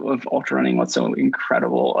thread of ultra running. What's so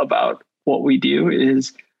incredible about what we do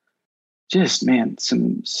is just, man,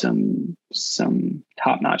 some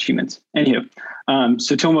top-notch humans. Anywho,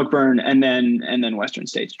 so Tillamook Burn and then Western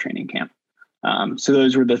States training camp. So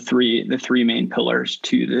those were the three main pillars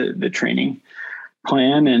to the training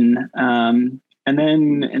plan. And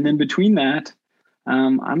then between that,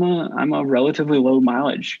 I'm a relatively low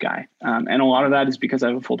mileage guy. And a lot of that is because I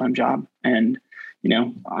have a full-time job, and,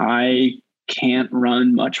 I can't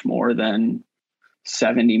run much more than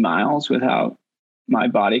 70 miles without my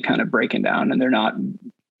body kind of breaking down and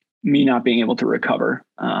me not being able to recover.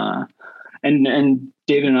 And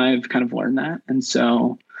David and I have kind of learned that. And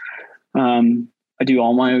so, I do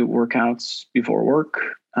all my workouts before work.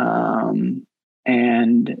 And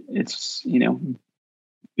it's,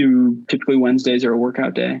 typically Wednesdays are a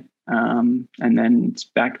workout day. And then it's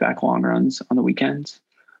back-to-back long runs on the weekends.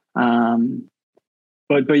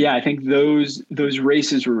 But yeah, I think those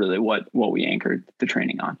races were really what we anchored the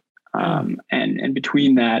training on. And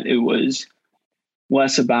between that, it was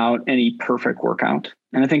less about any perfect workout.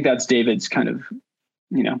 And I think that's David's kind of,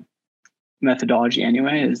 methodology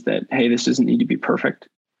anyway, is that, hey, this doesn't need to be perfect.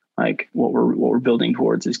 Like what we're building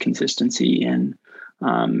towards is consistency and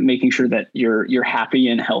making sure that you're happy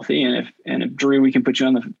and healthy. And if Drew, we can put you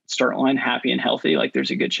on the start line happy and healthy, like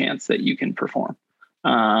there's a good chance that you can perform.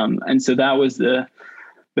 And so that was the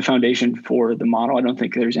foundation for the model. I don't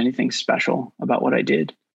think there's anything special about what I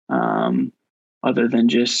did, other than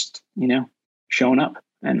just, showing up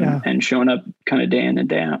and showing up kind of day in and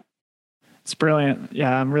day out. It's brilliant.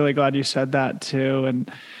 Yeah. I'm really glad you said that too.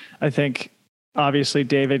 And I think obviously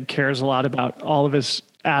David cares a lot about all of his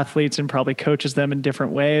athletes and probably coaches them in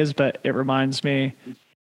different ways, but it reminds me,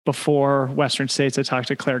 before Western States, I talked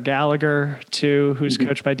to Claire Gallagher too, who's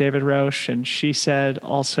coached by David Roche. And she said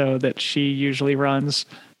also that she usually runs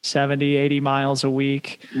 70, 80 miles a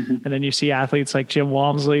week. And then you see athletes like Jim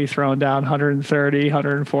Walmsley throwing down 130,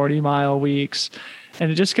 140 mile weeks.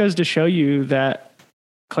 And it just goes to show you that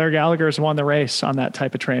Claire Gallagher has won the race on that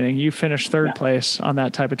type of training. You finished third place on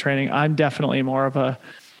that type of training. I'm definitely more of a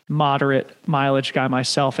moderate mileage guy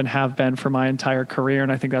myself and have been for my entire career.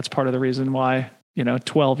 And I think that's part of the reason why,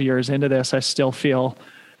 12 years into this, I still feel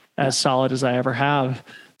as solid as I ever have.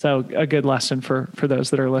 So a good lesson for those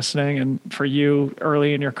that are listening, and for you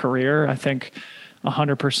early in your career, I think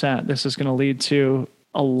 100% this is going to lead to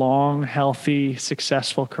a long, healthy,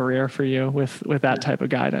 successful career for you with that type of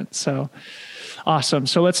guidance. So awesome.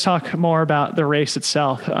 So let's talk more about the race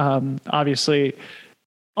itself. Obviously,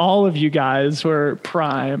 all of you guys were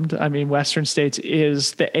primed. I mean, Western States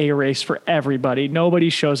is the A race for everybody. Nobody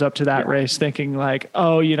shows up to that race thinking like,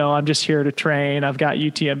 oh, I'm just here to train. I've got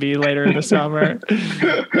UTMB later in the summer.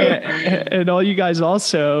 and all you guys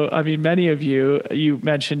also, I mean, many of you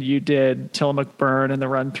mentioned you did Tillamook Burn and the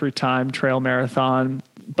Run Through Time trail marathon,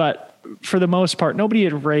 but for the most part, nobody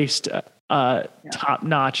had raced a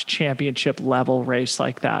top-notch championship level race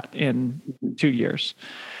like that in 2 years.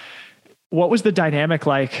 What was the dynamic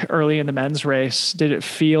like early in the men's race? Did it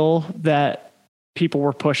feel that people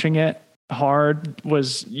were pushing it hard?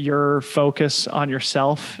 Was your focus on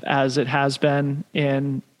yourself as it has been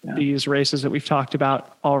in these races that we've talked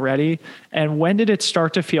about already? And when did it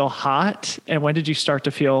start to feel hot? And when did you start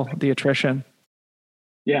to feel the attrition?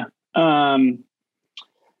 Yeah.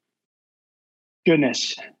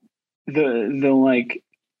 Goodness. The like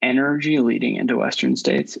energy leading into Western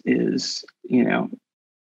States is,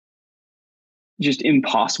 just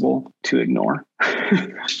impossible to ignore.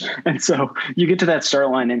 And so you get to that start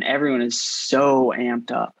line and everyone is so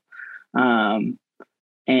amped up.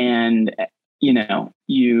 And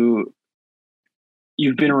you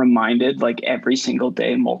you've been reminded like every single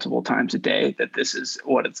day, multiple times a day, that this is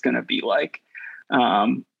what it's going to be like.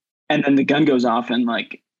 And then the gun goes off and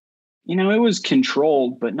like, you know, it was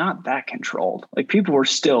controlled, but not that controlled. Like people were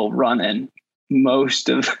still running most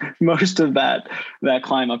of that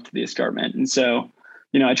climb up to the escarpment. And so,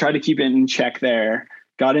 you know, I tried to keep it in check there,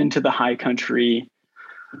 got into the high country,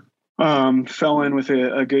 fell in with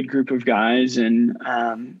a good group of guys. And,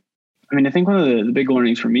 I mean, I think one of the big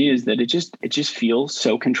learnings for me is that it just feels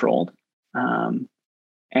so controlled.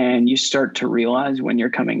 And you start to realize when you're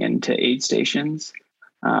coming into aid stations,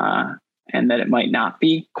 and that it might not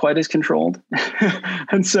be quite as controlled.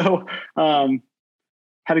 And so,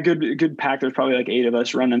 had a good pack. There's probably like 8 of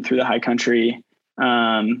us running through the high country,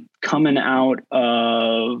 coming out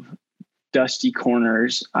of Dusty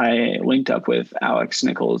Corners. I linked up with Alex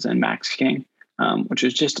Nichols and Max King, which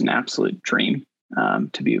was just an absolute dream,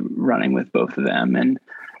 to be running with both of them. And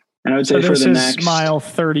I would say for the next mile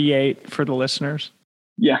 38 for the listeners.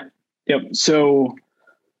 Yeah. Yep. So,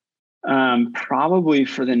 probably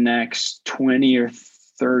for the next 20 or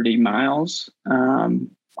 30 miles,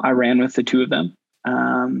 I ran with the 2 of them.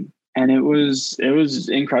 And it was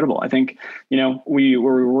incredible. I think, you know, we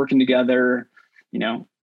were working together. You know,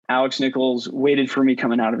 Alex Nichols waited for me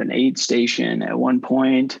coming out of an aid station at one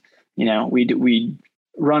point. You know, we'd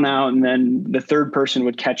run out, and then the third person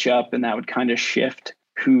would catch up, and that would kind of shift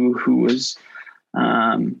who was,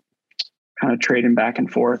 kind of trading back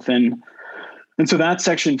and forth. And so that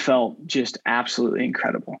section felt just absolutely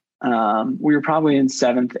incredible. We were probably in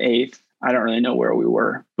 7th, 8th. I don't really know where we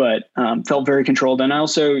were, but felt very controlled. And I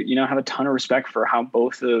also, you know, have a ton of respect for how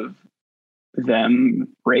both of them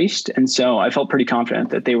raced. And so I felt pretty confident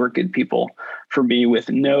that they were good people for me with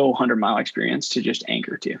no 100-mile experience to just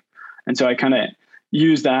anchor to. And so I kind of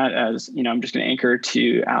used that as, you know, I'm just going to anchor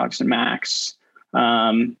to Alex and Max.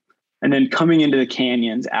 And then coming into the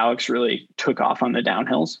canyons, Alex really took off on the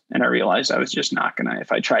downhills, and I realized I was just not going to,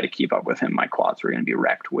 if I try to keep up with him, my quads were going to be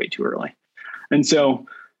wrecked way too early. And so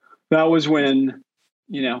that was when,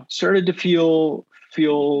 you know, started to feel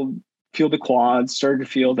the quads, started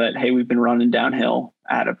to feel that, hey, we've been running downhill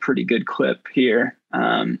at a pretty good clip here.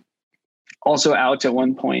 Also, Alex at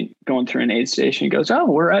one point going through an aid station, he goes, "Oh,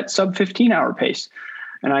 we're at sub 15-hour pace."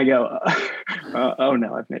 And I go, "Oh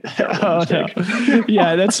no, I've made a terrible mistake." No.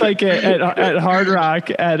 Yeah, that's like at Hard Rock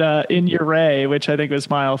in Uray, which I think was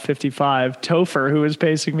mile 55. Topher, who was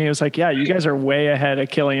pacing me, was like, "Yeah, you guys are way ahead of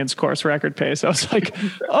Killian's course record pace." I was like,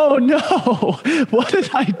 "Oh no, what did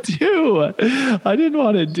I do? I didn't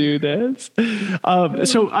want to do this."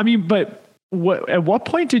 So I mean, but at what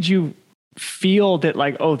point did you feel that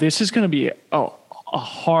like, oh, this is going to be a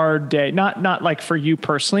hard day, not like for you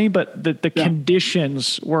personally, but the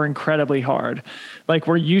conditions were incredibly hard. Like,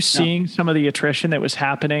 were you seeing some of the attrition that was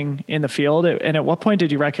happening in the field? And at what point did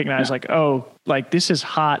you recognize like, oh, like this is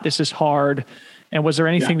hot, this is hard. And was there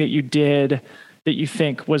anything that you did that you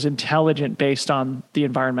think was intelligent based on the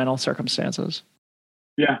environmental circumstances?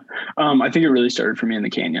 Yeah. I think it really started for me in the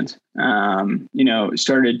canyons. You know,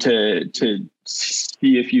 started to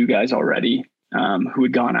see a few guys already, who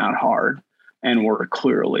had gone out hard and were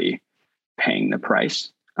clearly paying the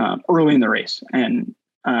price early in the race. And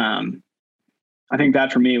I think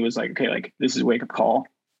that for me was like, okay, like this is a wake up call.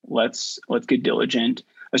 Let's get diligent.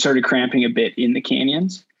 I started cramping a bit in the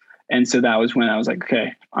canyons. And so that was when I was like,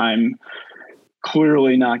 okay, I'm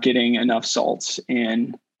clearly not getting enough salts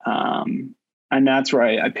in. And that's where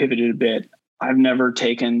I pivoted a bit. I've never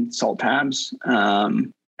taken salt tabs.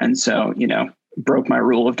 And so, you know, broke my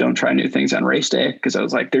rule of don't try new things on race day, because I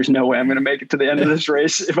was like, there's no way I'm going to make it to the end of this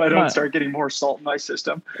race if I don't start getting more salt in my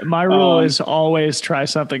system. My rule is always try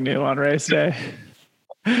something new on race day,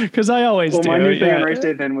 because I always do. My new thing on race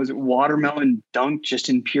day then was watermelon dunk just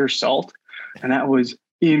in pure salt, and that was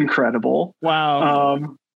incredible.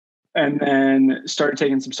 Wow. And then started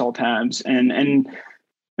taking some salt tabs, and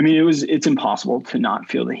I mean, it's impossible to not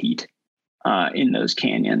feel the heat in those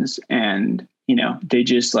canyons. And you know, they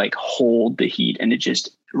just like hold the heat, and it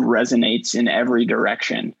just resonates in every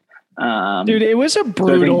direction. Dude, it was a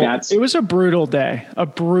brutal day.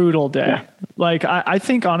 Yeah. Like I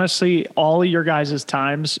think honestly, all of your guys'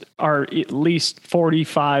 times are at least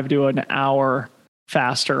 45 to an hour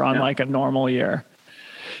faster on like a normal year.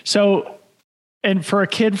 So, and for a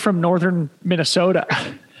kid from northern Minnesota,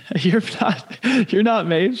 you're not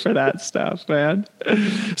made for that stuff, man.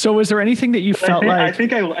 So was there anything that you felt like? I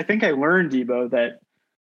think I learned, Debo, that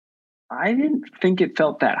I didn't think it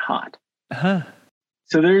felt that hot. Uh-huh.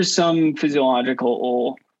 So there's some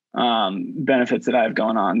physiological benefits that I have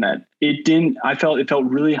going on that it didn't. It felt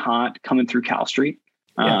really hot coming through Cal Street.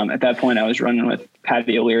 At that point, I was running with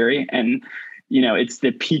Patty O'Leary, and it's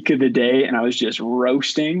the peak of the day and I was just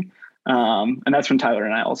roasting. And that's when Tyler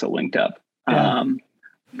and I also linked up. Yeah.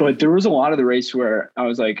 But there was a lot of the race where I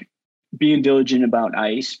was like being diligent about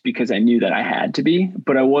ice because I knew that I had to be,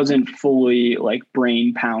 but I wasn't fully like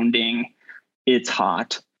brain pounding. It's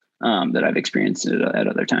hot, that I've experienced it at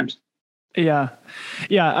other times. Yeah.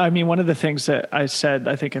 Yeah. I mean, one of the things that I said,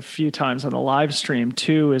 I think a few times on the live stream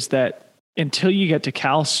too, is that until you get to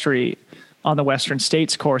Cal Street on the Western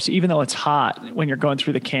States course, even though it's hot when you're going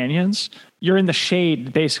through the canyons, you're in the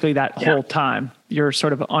shade basically that whole time. You're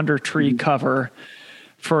sort of under tree cover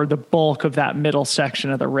for the bulk of that middle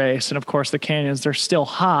section of the race. And of course the canyons, they're still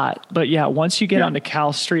hot, but yeah, once you get onto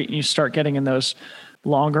Cal Street and you start getting in those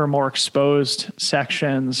longer, more exposed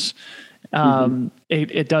sections,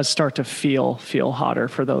 it does start to feel hotter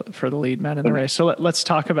for the lead men in the race. So let's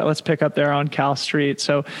pick up there on Cal Street.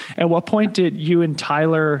 So at what point did you and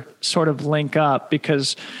Tyler sort of link up?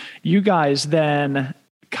 Because you guys then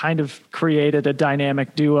kind of created a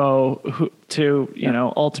dynamic duo to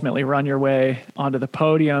ultimately run your way onto the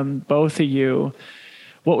podium, both of you.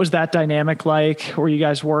 What was that dynamic like? Were you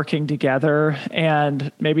guys working together?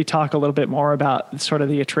 And maybe talk a little bit more about sort of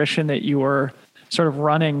the attrition that you were sort of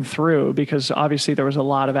running through, because obviously there was a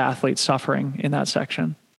lot of athletes suffering in that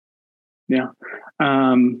section. Yeah.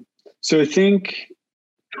 So I think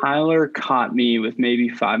Tyler caught me with maybe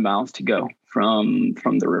 5 miles to go from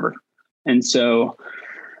the river. And so,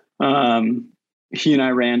 he and I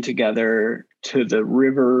ran together to the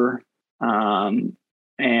river. And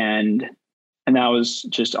that was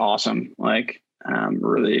just awesome. Like,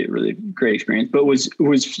 really, really great experience, but was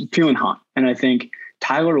feeling hot. And I think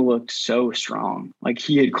Tyler looked so strong. Like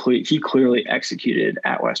he clearly executed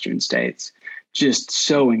at Western States just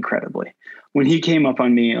so incredibly. When he came up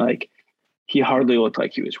on me, like he hardly looked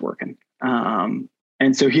like he was working. And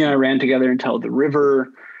so he and I ran together until the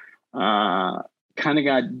river, kind of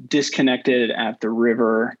got disconnected at the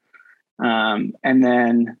river. And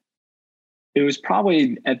then it was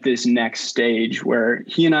probably at this next stage where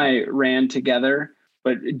he and I ran together,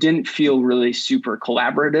 but it didn't feel really super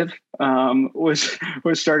collaborative. Was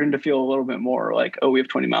starting to feel a little bit more like, oh, we have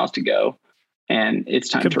 20 miles to go and it's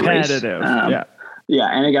time to race. Competitive. Yeah.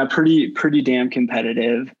 And it got pretty damn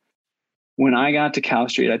competitive. When I got to Cal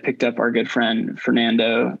Street, I picked up our good friend,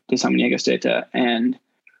 Fernando de Samaniego Steta. And,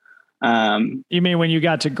 you mean when you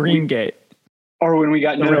got to Green Gate? Or when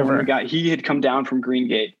he had come down from Green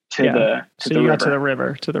Gate to the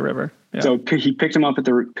river. To the river. Yeah. So he picked me up at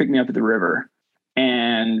the river.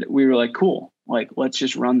 And we were like, cool, like, let's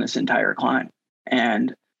just run this entire climb.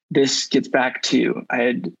 And this gets back to, I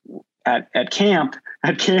had at camp,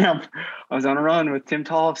 I was on a run with Tim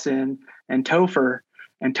Tollefson and Topher,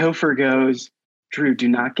 and Topher goes, Drew, do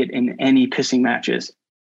not get in any pissing matches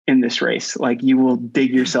in this race. Like you will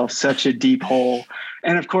dig yourself such a deep hole.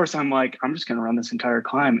 And of course I'm like, I'm just going to run this entire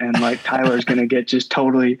climb. And like, Tyler's going to get just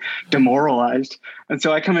totally demoralized. And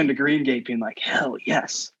so I come into Green Gate being like, hell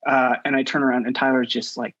yes. And I turn around and Tyler's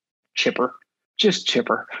just like chipper.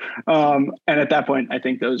 And at that point, I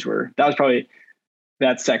think that was probably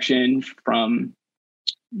that section from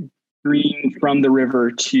the river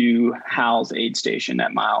to Hal's aid station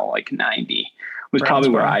at mile like 90 was probably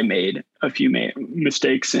where I made a few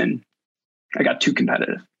mistakes and I got too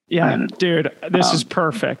competitive. Yeah, dude, this is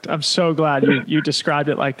perfect. I'm so glad you described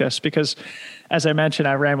it like this, because as I mentioned,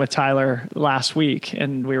 I ran with Tyler last week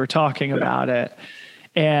and we were talking about it.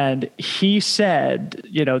 And he said,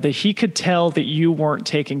 that he could tell that you weren't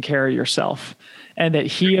taking care of yourself and that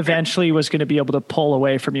he eventually was going to be able to pull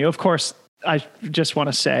away from you. Of course, I just want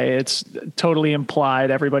to say it's totally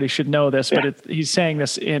implied. Everybody should know this, but he's saying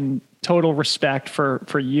this in total respect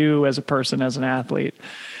for you as a person, as an athlete.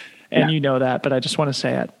 And you know that, but I just want to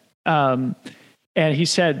say it. And he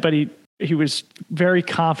said, but he was very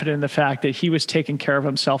confident in the fact that he was taking care of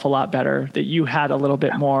himself a lot better, that you had a little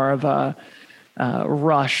bit more of a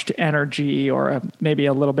rushed energy or maybe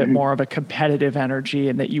a little bit more of a competitive energy,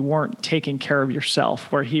 and that you weren't taking care of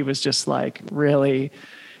yourself, where he was just like really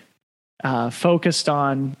focused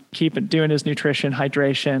on doing his nutrition,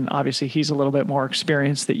 hydration. Obviously he's a little bit more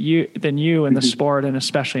experienced than you in the sport, and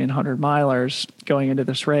especially in 100 milers going into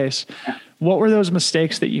this race. What were those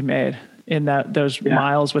mistakes that you made in those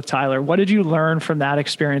miles with Tyler? What did you learn from that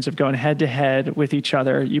experience of going head to head with each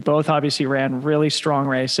other? You both obviously ran really strong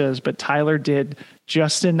races, but Tyler did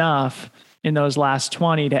just enough in those last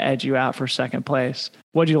 20 to edge you out for second place.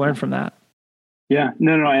 What did you learn from that? Yeah,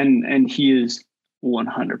 no. And he is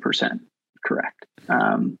 100% correct.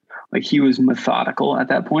 Like he was methodical at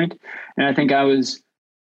that point. And I think I was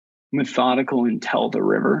methodical until the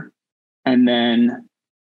river. And then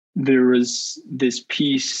there was this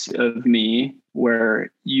piece of me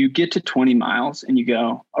where you get to 20 miles and you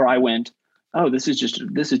go, or I went, oh, this is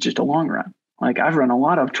just a long run. Like I've run a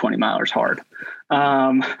lot of 20 milers hard.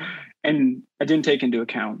 And I didn't take into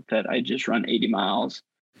account that I just run 80 miles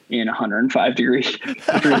in 105 degree heat.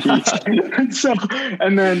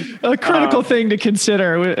 and then a critical thing to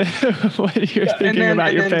consider when you're thinking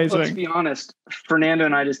about your pacing. Let's be honest, Fernando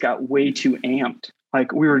and I just got way too amped.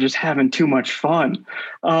 Like we were just having too much fun.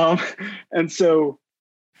 And so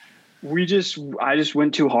I just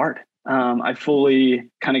went too hard. I fully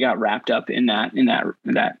kind of got wrapped up in that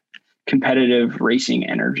competitive racing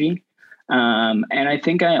energy. And I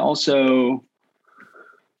think I also,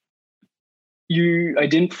 I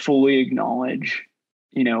didn't fully acknowledge,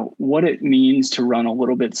 what it means to run a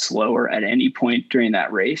little bit slower at any point during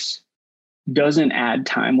that race doesn't add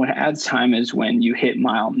time. What adds time is when you hit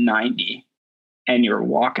mile 90 and you're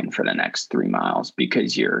walking for the next 3 miles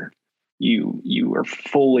because I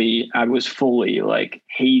was fully like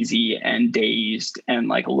hazy and dazed and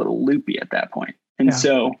like a little loopy at that point. And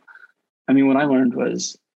so, I mean, what I learned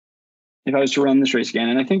was if I was to run this race again,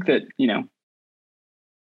 and I think that,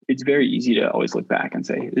 it's very easy to always look back and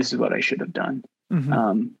say, this is what I should have done.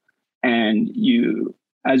 Mm-hmm. And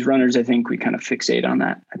as runners, I think we kind of fixate on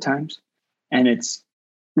that at times. And it's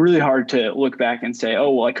really hard to look back and say,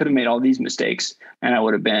 oh, well, I could have made all these mistakes and I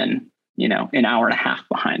would have been, an hour and a half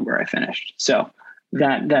behind where I finished. So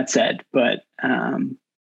that said, but I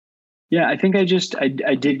think I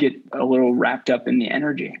did get a little wrapped up in the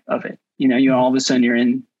energy of it. All of a sudden you're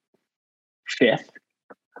in fifth.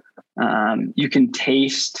 You can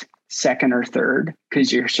taste second or third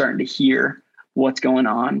because you're starting to hear what's going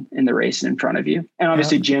on in the race in front of you. And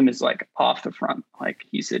obviously Jim is like off the front, like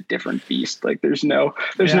he's a different beast. Like there's no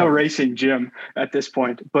racing Jim at this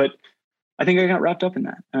point, but I think I got wrapped up in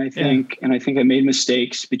that. And I think I made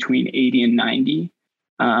mistakes between 80 and 90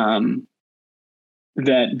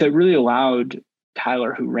 that really allowed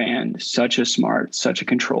Tyler, who ran such a smart, such a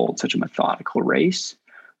controlled, such a methodical race,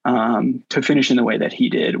 to finish in the way that he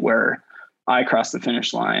did, where I crossed the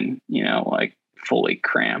finish line, like fully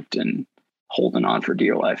cramped and holding on for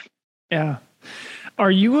dear life. Yeah. Are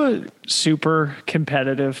you a super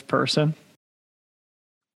competitive person?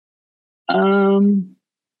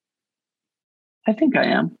 I think I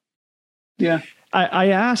am. Yeah. I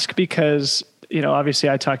ask because, obviously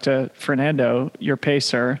I talked to Fernando, your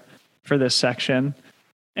pacer, for this section,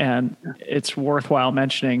 and it's worthwhile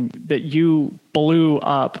mentioning that you blew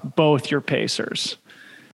up both your pacers.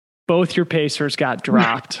 Both your pacers got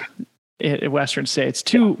dropped at Western States.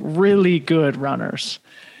 Two really good runners.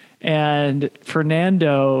 And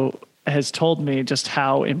Fernando has told me just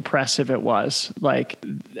how impressive it was, like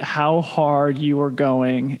how hard you were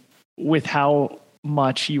going with how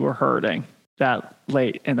much you were hurting that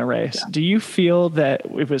late in the race. Yeah. Do you feel that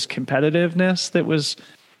it was competitiveness that was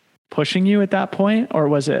pushing you at that point? Or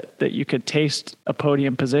was it that you could taste a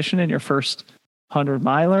podium position in your first 100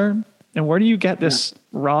 miler? And where do you get this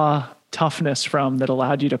raw toughness from that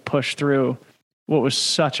allowed you to push through what was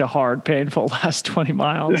such a hard, painful last 20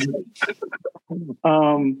 miles?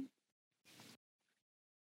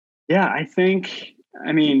 I think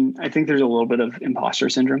there's a little bit of imposter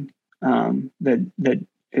syndrome. That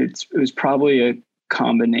it was probably a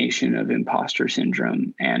combination of imposter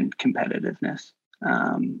syndrome and competitiveness.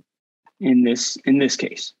 In this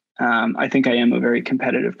case, I think I am a very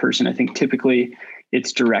competitive person. I think typically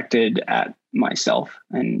it's directed at myself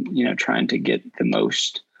and, trying to get the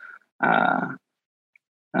most out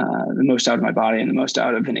of my body and the most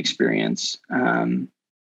out of an experience. But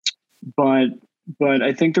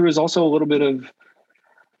I think there was also a little bit of,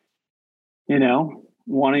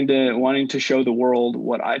 wanting to show the world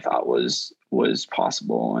what I thought was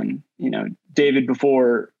possible. And, David,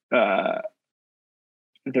 before the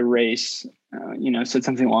race, said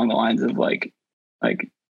something along the lines of like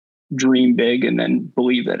dream big and then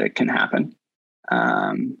believe that it can happen.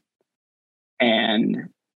 And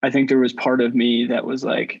I think there was part of me that was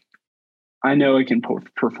like, I know I can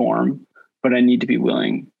perform, but I need to be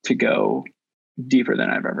willing to go deeper than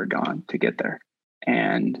I've ever gone to get there.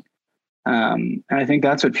 And I think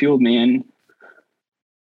that's what fueled me. And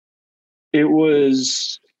it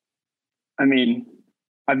was,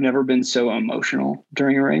 I've never been so emotional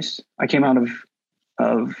during a race. I came out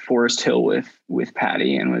of Forest Hill with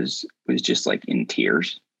Patty and was just like in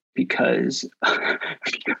tears because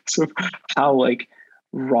of how like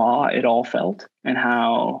raw it all felt and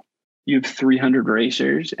how you have 300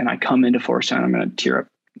 racers and I come into Forest Hill and I'm going to tear up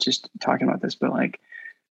just talking about this, but like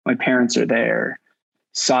my parents are there,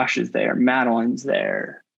 Sasha's there, Madeline's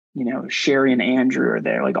there, Sherry and Andrew are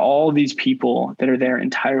there, like all these people that are there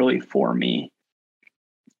entirely for me.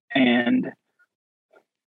 And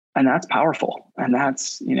that's powerful. And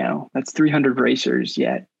that's 300 racers,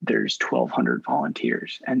 yet there's 1,200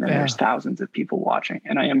 volunteers. And then there's thousands of people watching,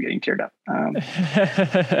 and I am getting teared up.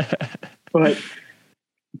 But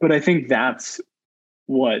I think that's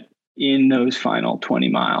what, in those final 20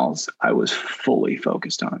 miles, I was fully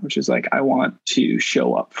focused on, which is like, I want to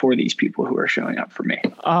show up for these people who are showing up for me.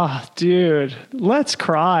 Oh, dude, let's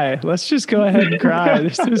cry. Let's just go ahead and cry.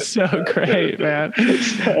 This is so great, man.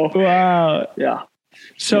 Wow. Yeah.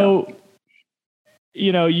 So,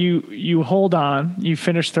 you hold on, you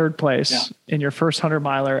finish third place in your first 100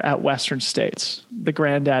 miler at Western States, the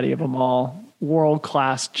granddaddy of them all,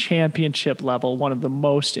 world-class championship level, one of the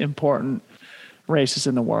most important races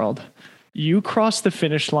in the world. You crossed the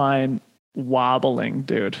finish line wobbling,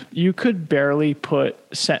 dude. You could barely put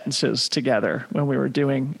sentences together when we were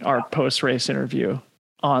doing our post-race interview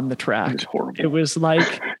on the track. It was horrible. It was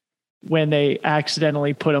like when they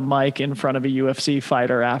accidentally put a mic in front of a UFC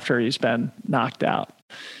fighter after he's been knocked out.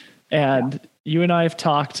 And you and I have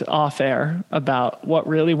talked off air about what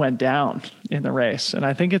really went down in the race. And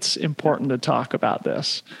I think it's important to talk about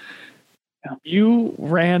this. Yeah. You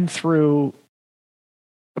ran through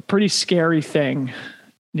a pretty scary thing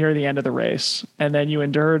near the end of the race, and then you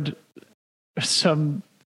endured some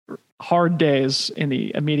hard days in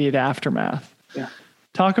the immediate aftermath. Yeah.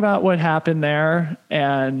 Talk about what happened there,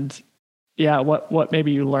 and what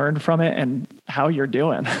maybe you learned from it and how you're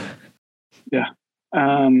doing.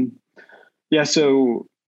 So,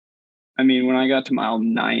 I mean, when I got to mile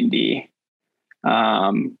 90,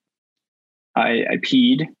 I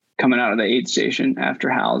peed coming out of the aid station after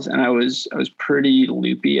Hal's, and I was pretty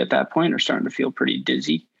loopy at that point, or starting to feel pretty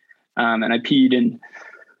dizzy. And I peed, and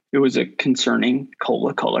it was a concerning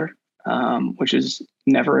cola color, which is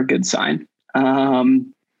never a good sign.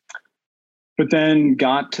 But then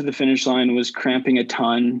got to the finish line, was cramping a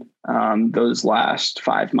ton those last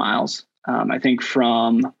 5 miles. I think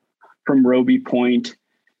from Roby Point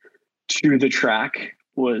to the track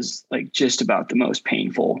was like just about the most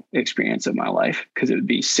painful experience of my life, because it would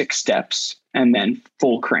be 6 steps and then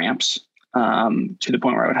full cramps to the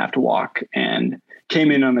point where I would have to walk, and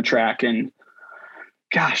came in on the track. And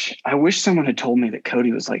gosh, I wish someone had told me that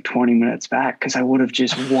Cody was like 20 minutes back, because I would have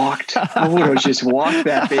just walked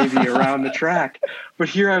that baby around the track. But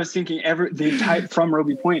here I was thinking from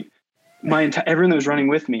Roby Point, everyone that was running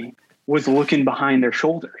with me was looking behind their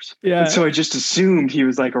shoulders. Yeah. And so I just assumed he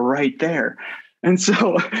was like right there. And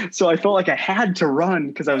so I felt like I had to run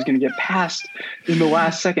because I was going to get passed in the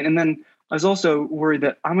last second. And then I was also worried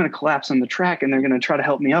that I'm going to collapse on the track and they're going to try to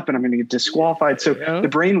help me up and I'm going to get disqualified. So the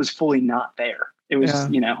brain was fully not there. It was,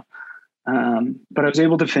 but I was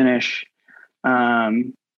able to finish,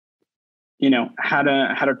 had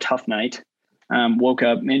a tough night, woke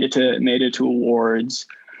up, made it to awards.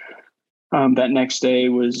 That next day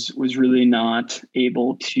was really not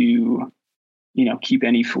able to, keep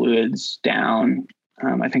any fluids down.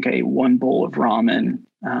 I think I ate 1 bowl of ramen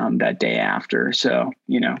that day after. So,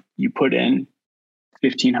 you put in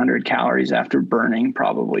 1,500 calories after burning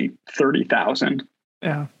probably 30,000.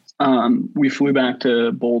 Yeah. We flew back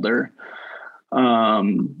to Boulder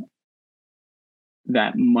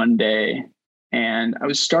that Monday, and I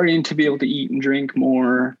was starting to be able to eat and drink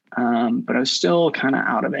more, but I was still kind of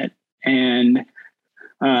out of it. And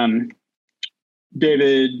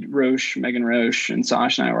David Roche, Megan Roche, and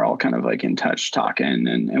Sash and I were all kind of like in touch talking,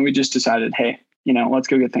 and we just decided, hey, let's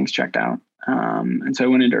go get things checked out. And so I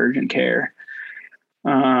went into urgent care.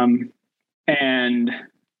 And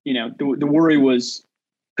the worry was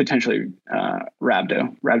potentially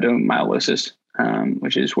rhabdomyolysis,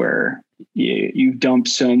 which is where you dump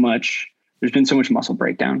so much. There's been so much muscle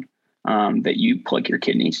breakdown that you plug your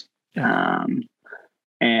kidneys.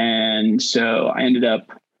 And so I ended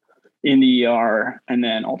up in the ER and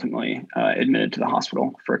then ultimately admitted to the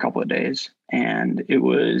hospital for a couple of days. And it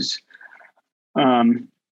was, rhabdo,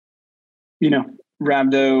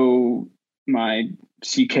 my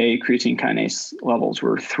CK creatine kinase levels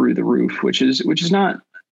were through the roof, which is not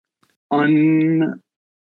there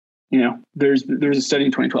was a study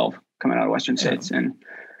in 2012 coming out of Western States, and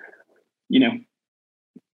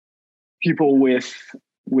people with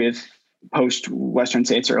post Western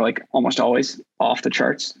States are like almost always off the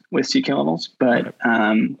charts with CK levels, but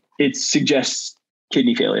it suggests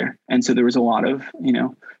kidney failure, and so there was a lot of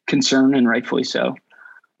concern, and rightfully so.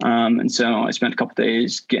 And so I spent a couple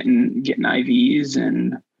days getting IVs,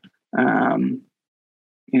 and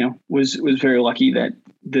was very lucky that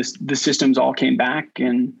the systems all came back,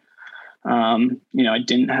 and I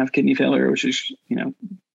didn't have kidney failure, which is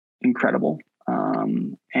incredible.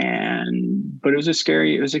 But it was a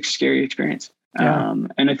scary experience. Yeah.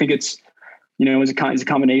 And I think it's, it was a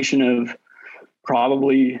combination of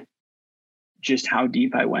probably just how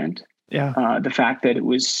deep I went. Yeah. The fact that it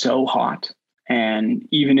was so hot. And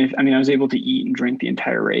even if, I was able to eat and drink the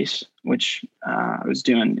entire race, which I was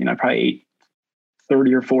doing, I probably ate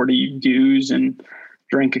 30 or 40 dews and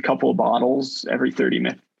drank a couple of bottles every 30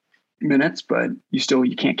 minutes, but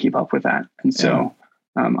you can't keep up with that. And so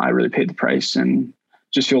I really paid the price and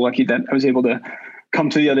just feel lucky that I was able to come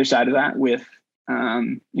to the other side of that with,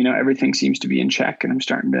 everything seems to be in check, and I'm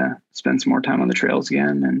starting to spend some more time on the trails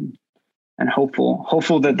again and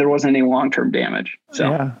hopeful that there wasn't any long-term damage.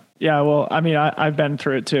 So yeah. Well, I've been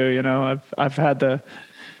through it too. I've had the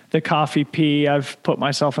coffee pee. I've put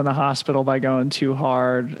myself in the hospital by going too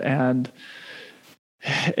hard, and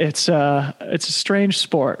it's a strange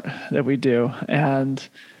sport that we do, and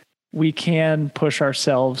we can push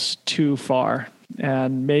ourselves too far.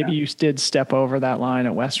 And maybe you did step over that line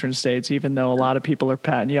at Western States, even though a lot of people are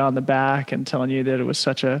patting you on the back and telling you that it was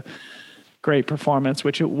such a great performance,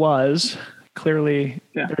 which it was. Clearly,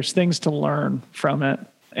 there's things to learn from it.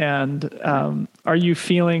 And are you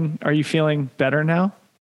feeling better now?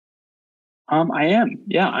 I am.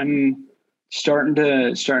 Yeah, I'm starting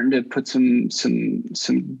to put some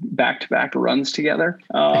back-to-back runs together.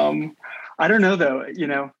 I don't know though,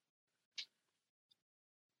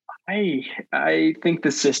 I think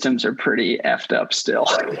the systems are pretty effed up still.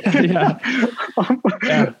 Yeah.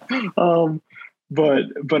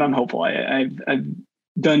 But I'm hopeful. I've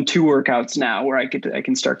done 2 workouts now where I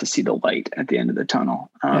can start to see the light at the end of the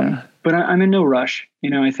tunnel. But I'm in no rush.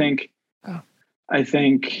 I think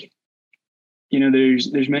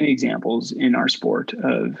there's many examples in our sport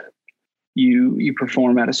of you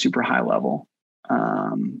perform at a super high level,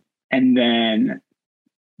 and then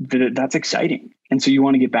that's exciting. And so you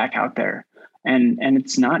want to get back out there, and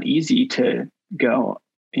it's not easy to go,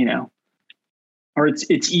 or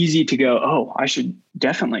it's easy to go, oh, I should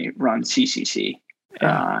definitely run CCC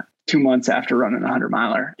 2 months after running a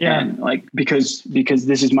 100-miler. And because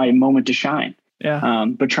this is my moment to shine.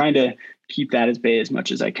 But trying to keep that as bay as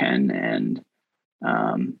much as I can. And,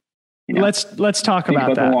 let's talk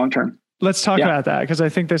about that the long term. Let's talk about that, because I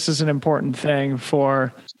think this is an important thing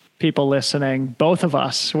for people listening. Both of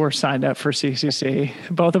us were signed up for CCC.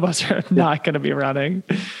 Both of us are not going to be running.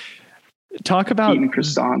 Talk about eating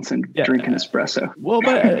croissants and drinking espresso. Well,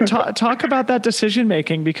 but talk about that decision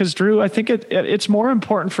making, because Drew, I think it's more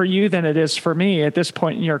important for you than it is for me at this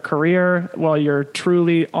point in your career, while you're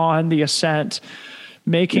truly on the ascent,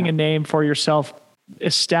 making a name for yourself,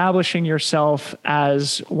 establishing yourself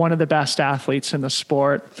as one of the best athletes in the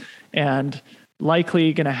sport, and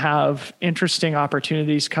likely going to have interesting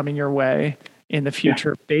opportunities coming your way in the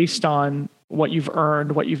future based on what you've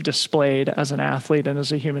earned, what you've displayed as an athlete and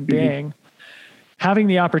as a human being. Having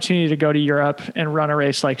the opportunity to go to Europe and run a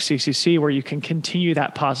race like CCC where you can continue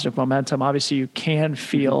that positive momentum. Obviously you can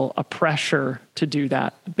feel a pressure to do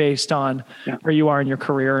that based on where you are in your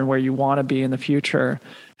career and where you want to be in the future.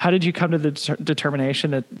 How did you come to the determination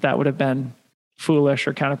that that would have been foolish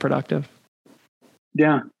or counterproductive?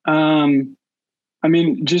 Yeah.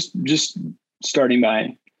 Just starting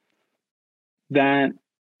by that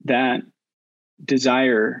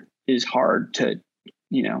desire is hard to,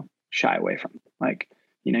 shy away from. Like,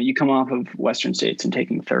 you come off of Western States and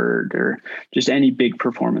taking third, or just any big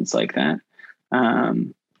performance like that.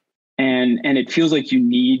 And it feels like you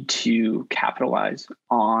need to capitalize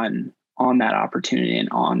on that opportunity and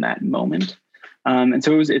on that moment. And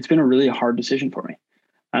so it's been a really hard decision for me.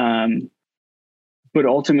 But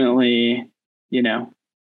ultimately,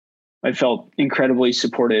 I felt incredibly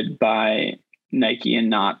supported by Nike and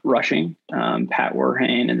not rushing. Pat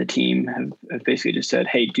Werhane and the team have basically just said,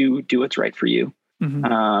 hey, do what's right for you.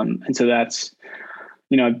 And so that's,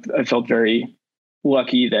 I felt very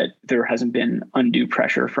lucky that there hasn't been undue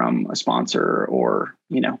pressure from a sponsor or,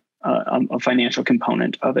 a financial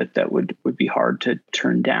component of it that would be hard to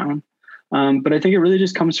turn down. But I think it really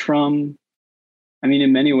just comes from,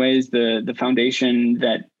 in many ways, the foundation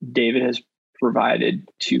that David has provided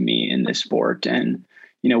to me in this sport, and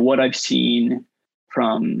what I've seen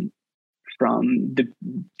from the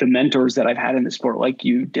mentors that I've had in the sport, like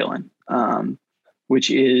you, Dylan,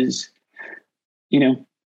 which is, don't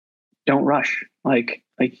rush.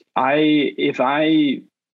 If I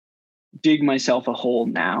dig myself a hole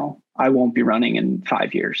now, I won't be running in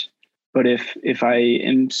 5 years. But if I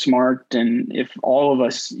am smart, and if all of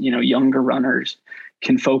us, younger runners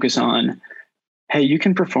can focus on, hey, you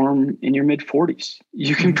can perform in your mid 40s,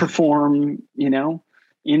 you can perform,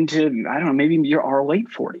 into, I don't know, maybe our late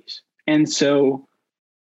 40s. And so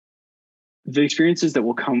the experiences that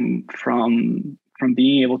will come from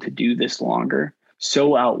being able to do this longer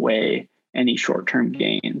so outweigh any short-term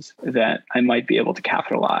gains that I might be able to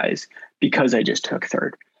capitalize because I just took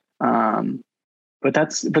third. But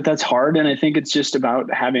that's hard. And I think it's just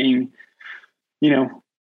about having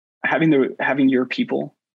your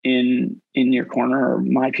people in your corner, or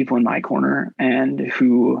my people in my corner, and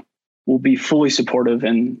who will be fully supportive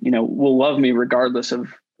and, will love me regardless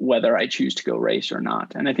of whether I choose to go race or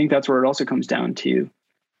not. And I think that's where it also comes down to,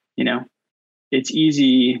 it's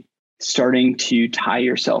easy starting to tie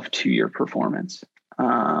yourself to your performance.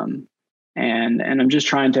 And I'm just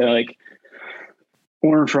trying to like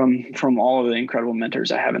learn from all of the incredible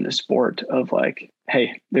mentors I have in the sport of like,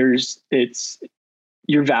 hey, it's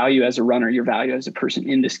your value as a runner, your value as a person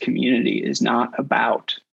in this community is not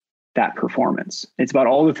about that performance. It's about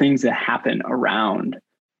all the things that happen around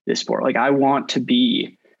this sport. Like, I want to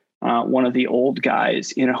be one of the old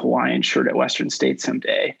guys in a Hawaiian shirt at Western States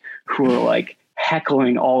someday who are like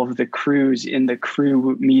heckling all of the crews in the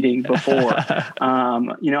crew meeting before. I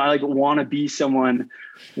like want to be someone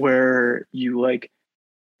where you like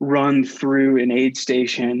run through an aid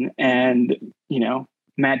station and,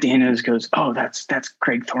 Matt Daniels goes, "Oh, that's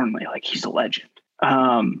Craig Thornley. Like, he's a legend."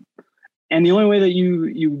 And the only way that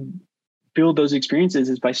you build those experiences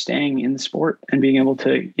is by staying in the sport and being able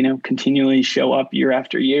to, continually show up year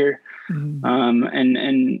after year. Mm-hmm.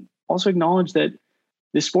 And also acknowledge that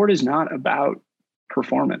this sport is not about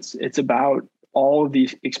performance. It's about all of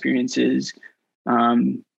these experiences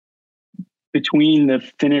between the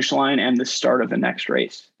finish line and the start of the next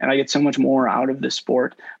race. And I get so much more out of this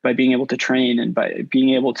sport by being able to train and by being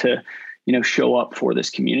able to, show up for this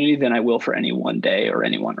community than I will for any one day or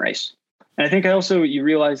any one race. And I think you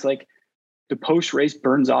realize like the post race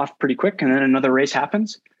burns off pretty quick and then another race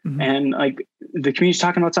happens. Mm-hmm. And like the community's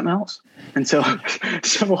talking about something else. And so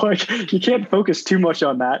like you can't focus too much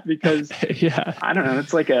on that because I don't know.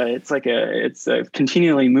 It's a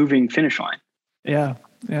continually moving finish line. Yeah.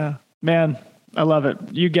 Yeah. Man, I love it.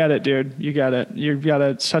 You get it, dude. You get it. You've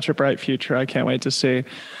got such a bright future. I can't wait to see.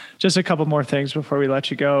 Just a couple more things before we let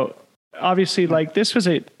you go. Obviously, like this was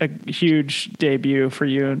a huge debut for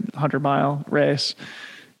you in 100-mile race.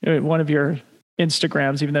 One of your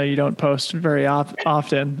Instagrams, even though you don't post very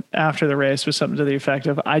often after the race, was something to the effect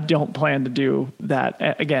of, "I don't plan to do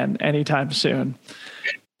that again anytime soon."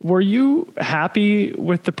 Were you happy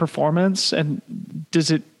with the performance, and does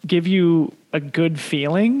it give you a good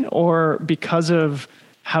feeling, or because of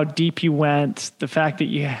how deep you went, the fact that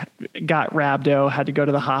you got rhabdo, had to go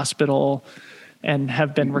to the hospital and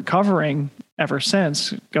have been recovering ever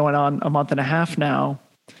since, going on a month and a half now?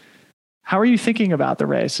 How are you thinking about the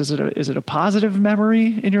race? Is it a positive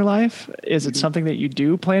memory in your life? Is it something that you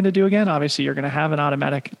do plan to do again? Obviously, you're going to have an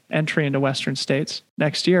automatic entry into Western States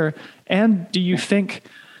next year. And do you think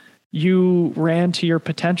you ran to your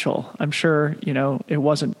potential? I'm sure, it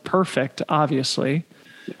wasn't perfect, obviously,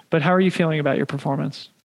 but how are you feeling about your performance?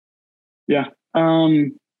 Yeah.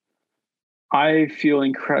 I feel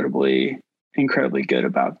incredibly good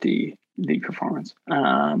about the performance.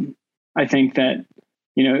 I think that,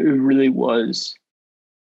 it really was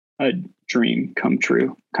a dream come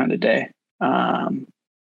true kind of day.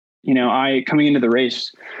 I, coming into the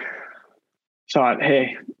race, thought,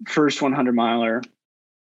 hey, first 100 miler,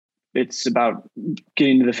 it's about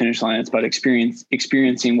getting to the finish line. It's about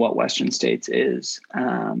experiencing what Western States is.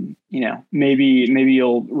 Maybe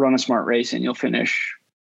you'll run a smart race and you'll finish,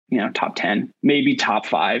 top 10, maybe top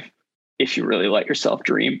 5 if you really let yourself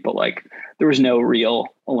dream. But like, there was no real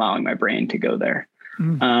allowing my brain to go there.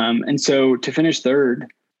 Mm. And so to finish third,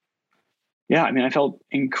 I felt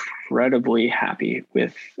incredibly happy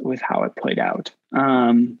with how it played out.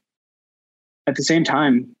 At the same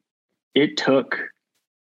time, it took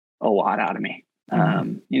a lot out of me. I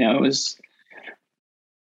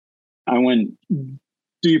went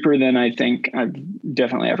deeper than I think I've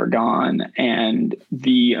definitely ever gone. And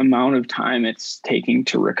the amount of time it's taking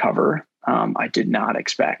to recover, I did not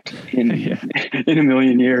expect in a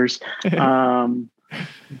million years.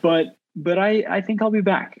 But I think I'll be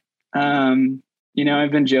back.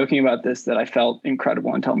 I've been joking about this, that I felt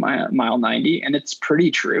incredible until mile 90, and it's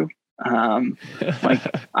pretty true. Like,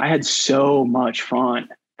 I had so much fun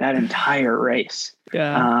that entire race.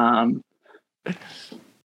 Yeah.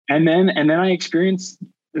 And then I experienced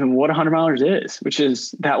what 100 milers is, which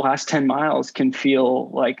is that last 10 miles can feel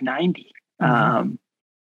like 90. Mm-hmm.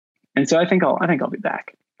 And so I think I'll be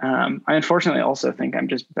back. I unfortunately also think I'm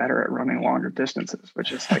just better at running longer distances,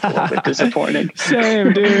 which is like a little bit disappointing.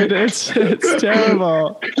 Same, dude. It's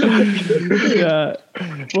terrible. Yeah.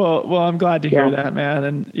 Well, I'm glad to hear that, man.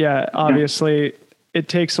 And obviously it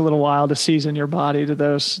takes a little while to season your body to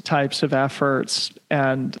those types of efforts.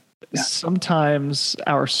 And sometimes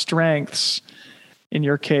our strengths, in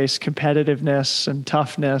your case, competitiveness and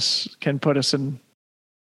toughness, can put us in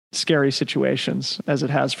scary situations, as it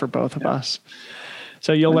has for both of us.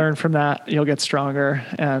 So you'll learn from that. You'll get stronger,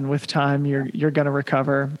 and with time, you're going to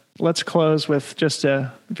recover. Let's close with just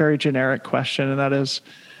a very generic question, and that is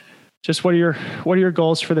just what are your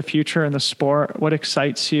goals for the future in the sport? What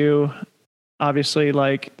excites you? Obviously,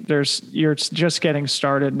 like you're just getting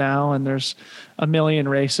started now, and there's a million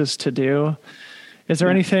races to do. Is there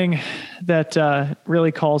anything that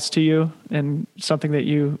really calls to you and something that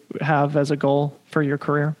you have as a goal for your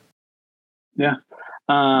career? Yeah.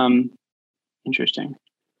 Interesting.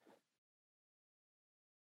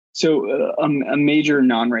 So a major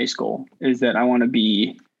non-race goal is that I want to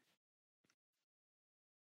be,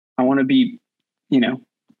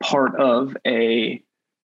 part of a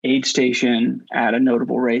aid station at a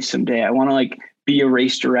notable race someday. I want to be a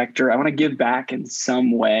race director. I want to give back in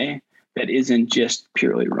some way that isn't just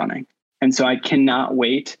purely running. And so I cannot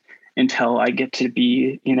wait until I get to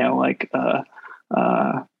be,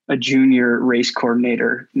 a junior race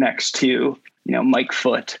coordinator next to, Mike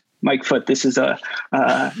Foote. Mike Foote, this is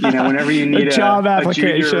whenever you need a job application,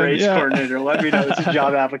 a junior race coordinator, let me know. It's a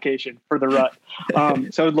job application for the rut.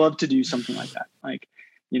 So I'd love to do something like that.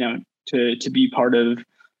 To be part of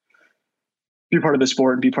the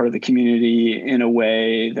sport and be part of the community in a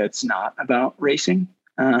way that's not about racing.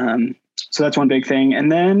 So that's one big thing.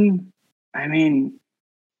 And then, Dylan,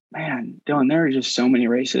 there are just so many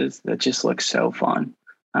races that just look so fun,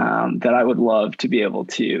 that I would love to be able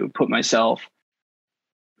to put myself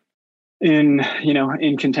in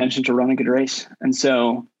contention to run a good race. And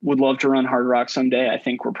so would love to run Hard Rock someday. I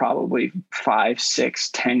think we're probably 5, 6,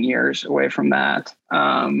 10 years away from that.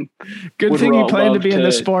 Good thing you plan to be in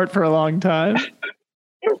the sport for a long time.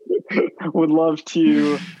 Would love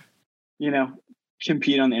to,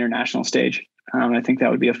 compete on the international stage. I think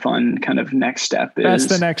that would be a fun kind of next step. That's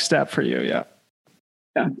the next step for you. Yeah.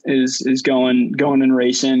 Yeah. Is going and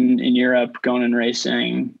racing in Europe, going and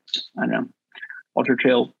racing, I don't know, Ultra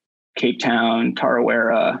Trail, Cape Town,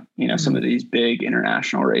 Tarawera, some of these big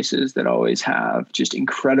international races that always have just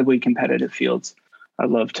incredibly competitive fields. I'd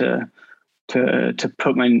love to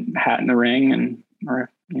put my hat in the ring or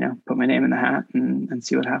put my name in the hat and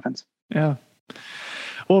see what happens. Yeah.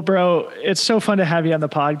 Well, bro, it's so fun to have you on the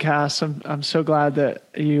podcast. I'm so glad that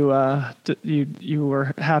you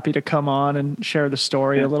were happy to come on and share the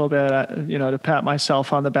story a little bit, to pat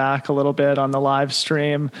myself on the back a little bit on the live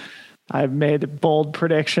stream. I've made a bold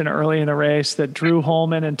prediction early in the race that Drew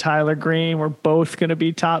Holmen and Tyler Green were both going to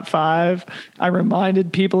be top 5. I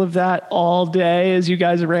reminded people of that all day as you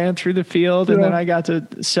guys ran through the field. And then I got to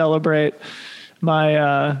celebrate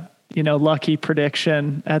my, lucky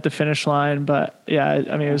prediction at the finish line. But yeah,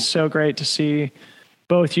 it was so great to see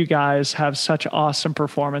both you guys have such awesome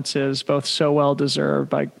performances, both so well deserved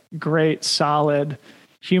by great, solid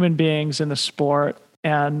human beings in the sport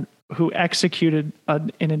and who executed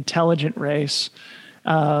an intelligent race.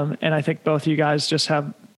 And I think both of you guys just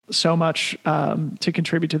have so much to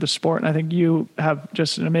contribute to the sport. And I think you have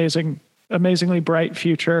just an amazingly bright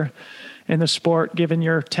future in the sport, given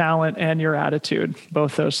your talent and your attitude.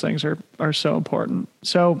 Both those things are so important.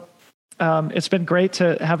 So it's been great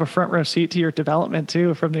to have a front row seat to your development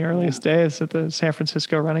too, from the earliest days at the San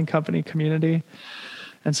Francisco Running Company community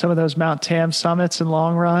and some of those Mount Tam summits and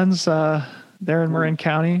long runs there in Marin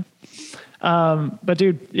County. But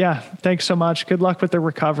dude, thanks so much. Good luck with the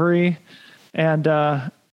recovery and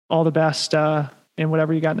all the best in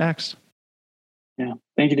whatever you got next. Yeah.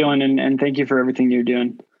 Thank you, Dylan. And thank you for everything you're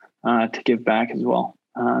doing to give back as well.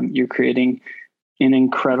 You're creating an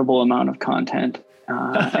incredible amount of content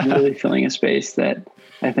and really filling a space that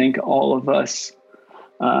I think all of us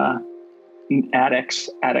addicts,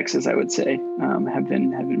 as I would say, have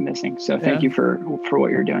been missing. So thank you for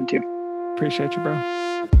what you're doing too. Appreciate you, bro.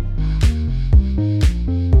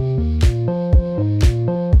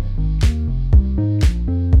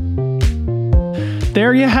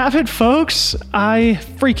 There you have it, folks. I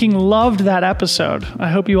freaking loved that episode. I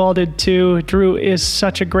hope you all did too. Drew is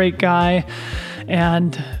such a great guy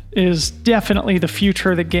and is definitely the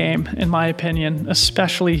future of the game, in my opinion,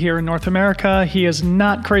 especially here in North America. He is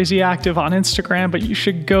not crazy active on Instagram, but you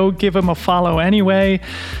should go give him a follow anyway.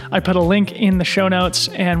 I put a link in the show notes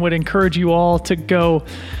and would encourage you all to go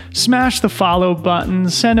smash the follow button,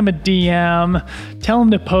 send him a DM, tell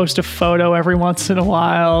him to post a photo every once in a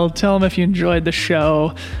while, tell him if you enjoyed the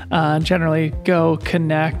show. Generally go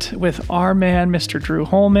connect with our man, Mr. Drew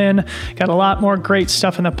Holmen. Got a lot more great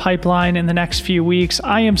stuff in the pipeline in the next few few weeks.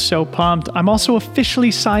 I am so pumped. I'm also officially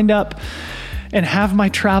signed up and have my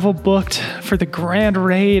travel booked for the grand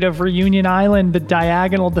raid of Reunion Island, the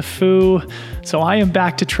Diagonal Defu. So I am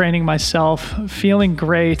back to training myself, feeling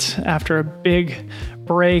great after a big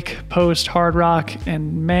break post Hard Rock.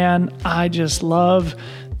 And man, I just love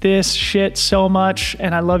this shit so much.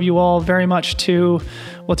 And I love you all very much too.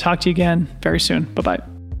 We'll talk to you again very soon. Bye-bye.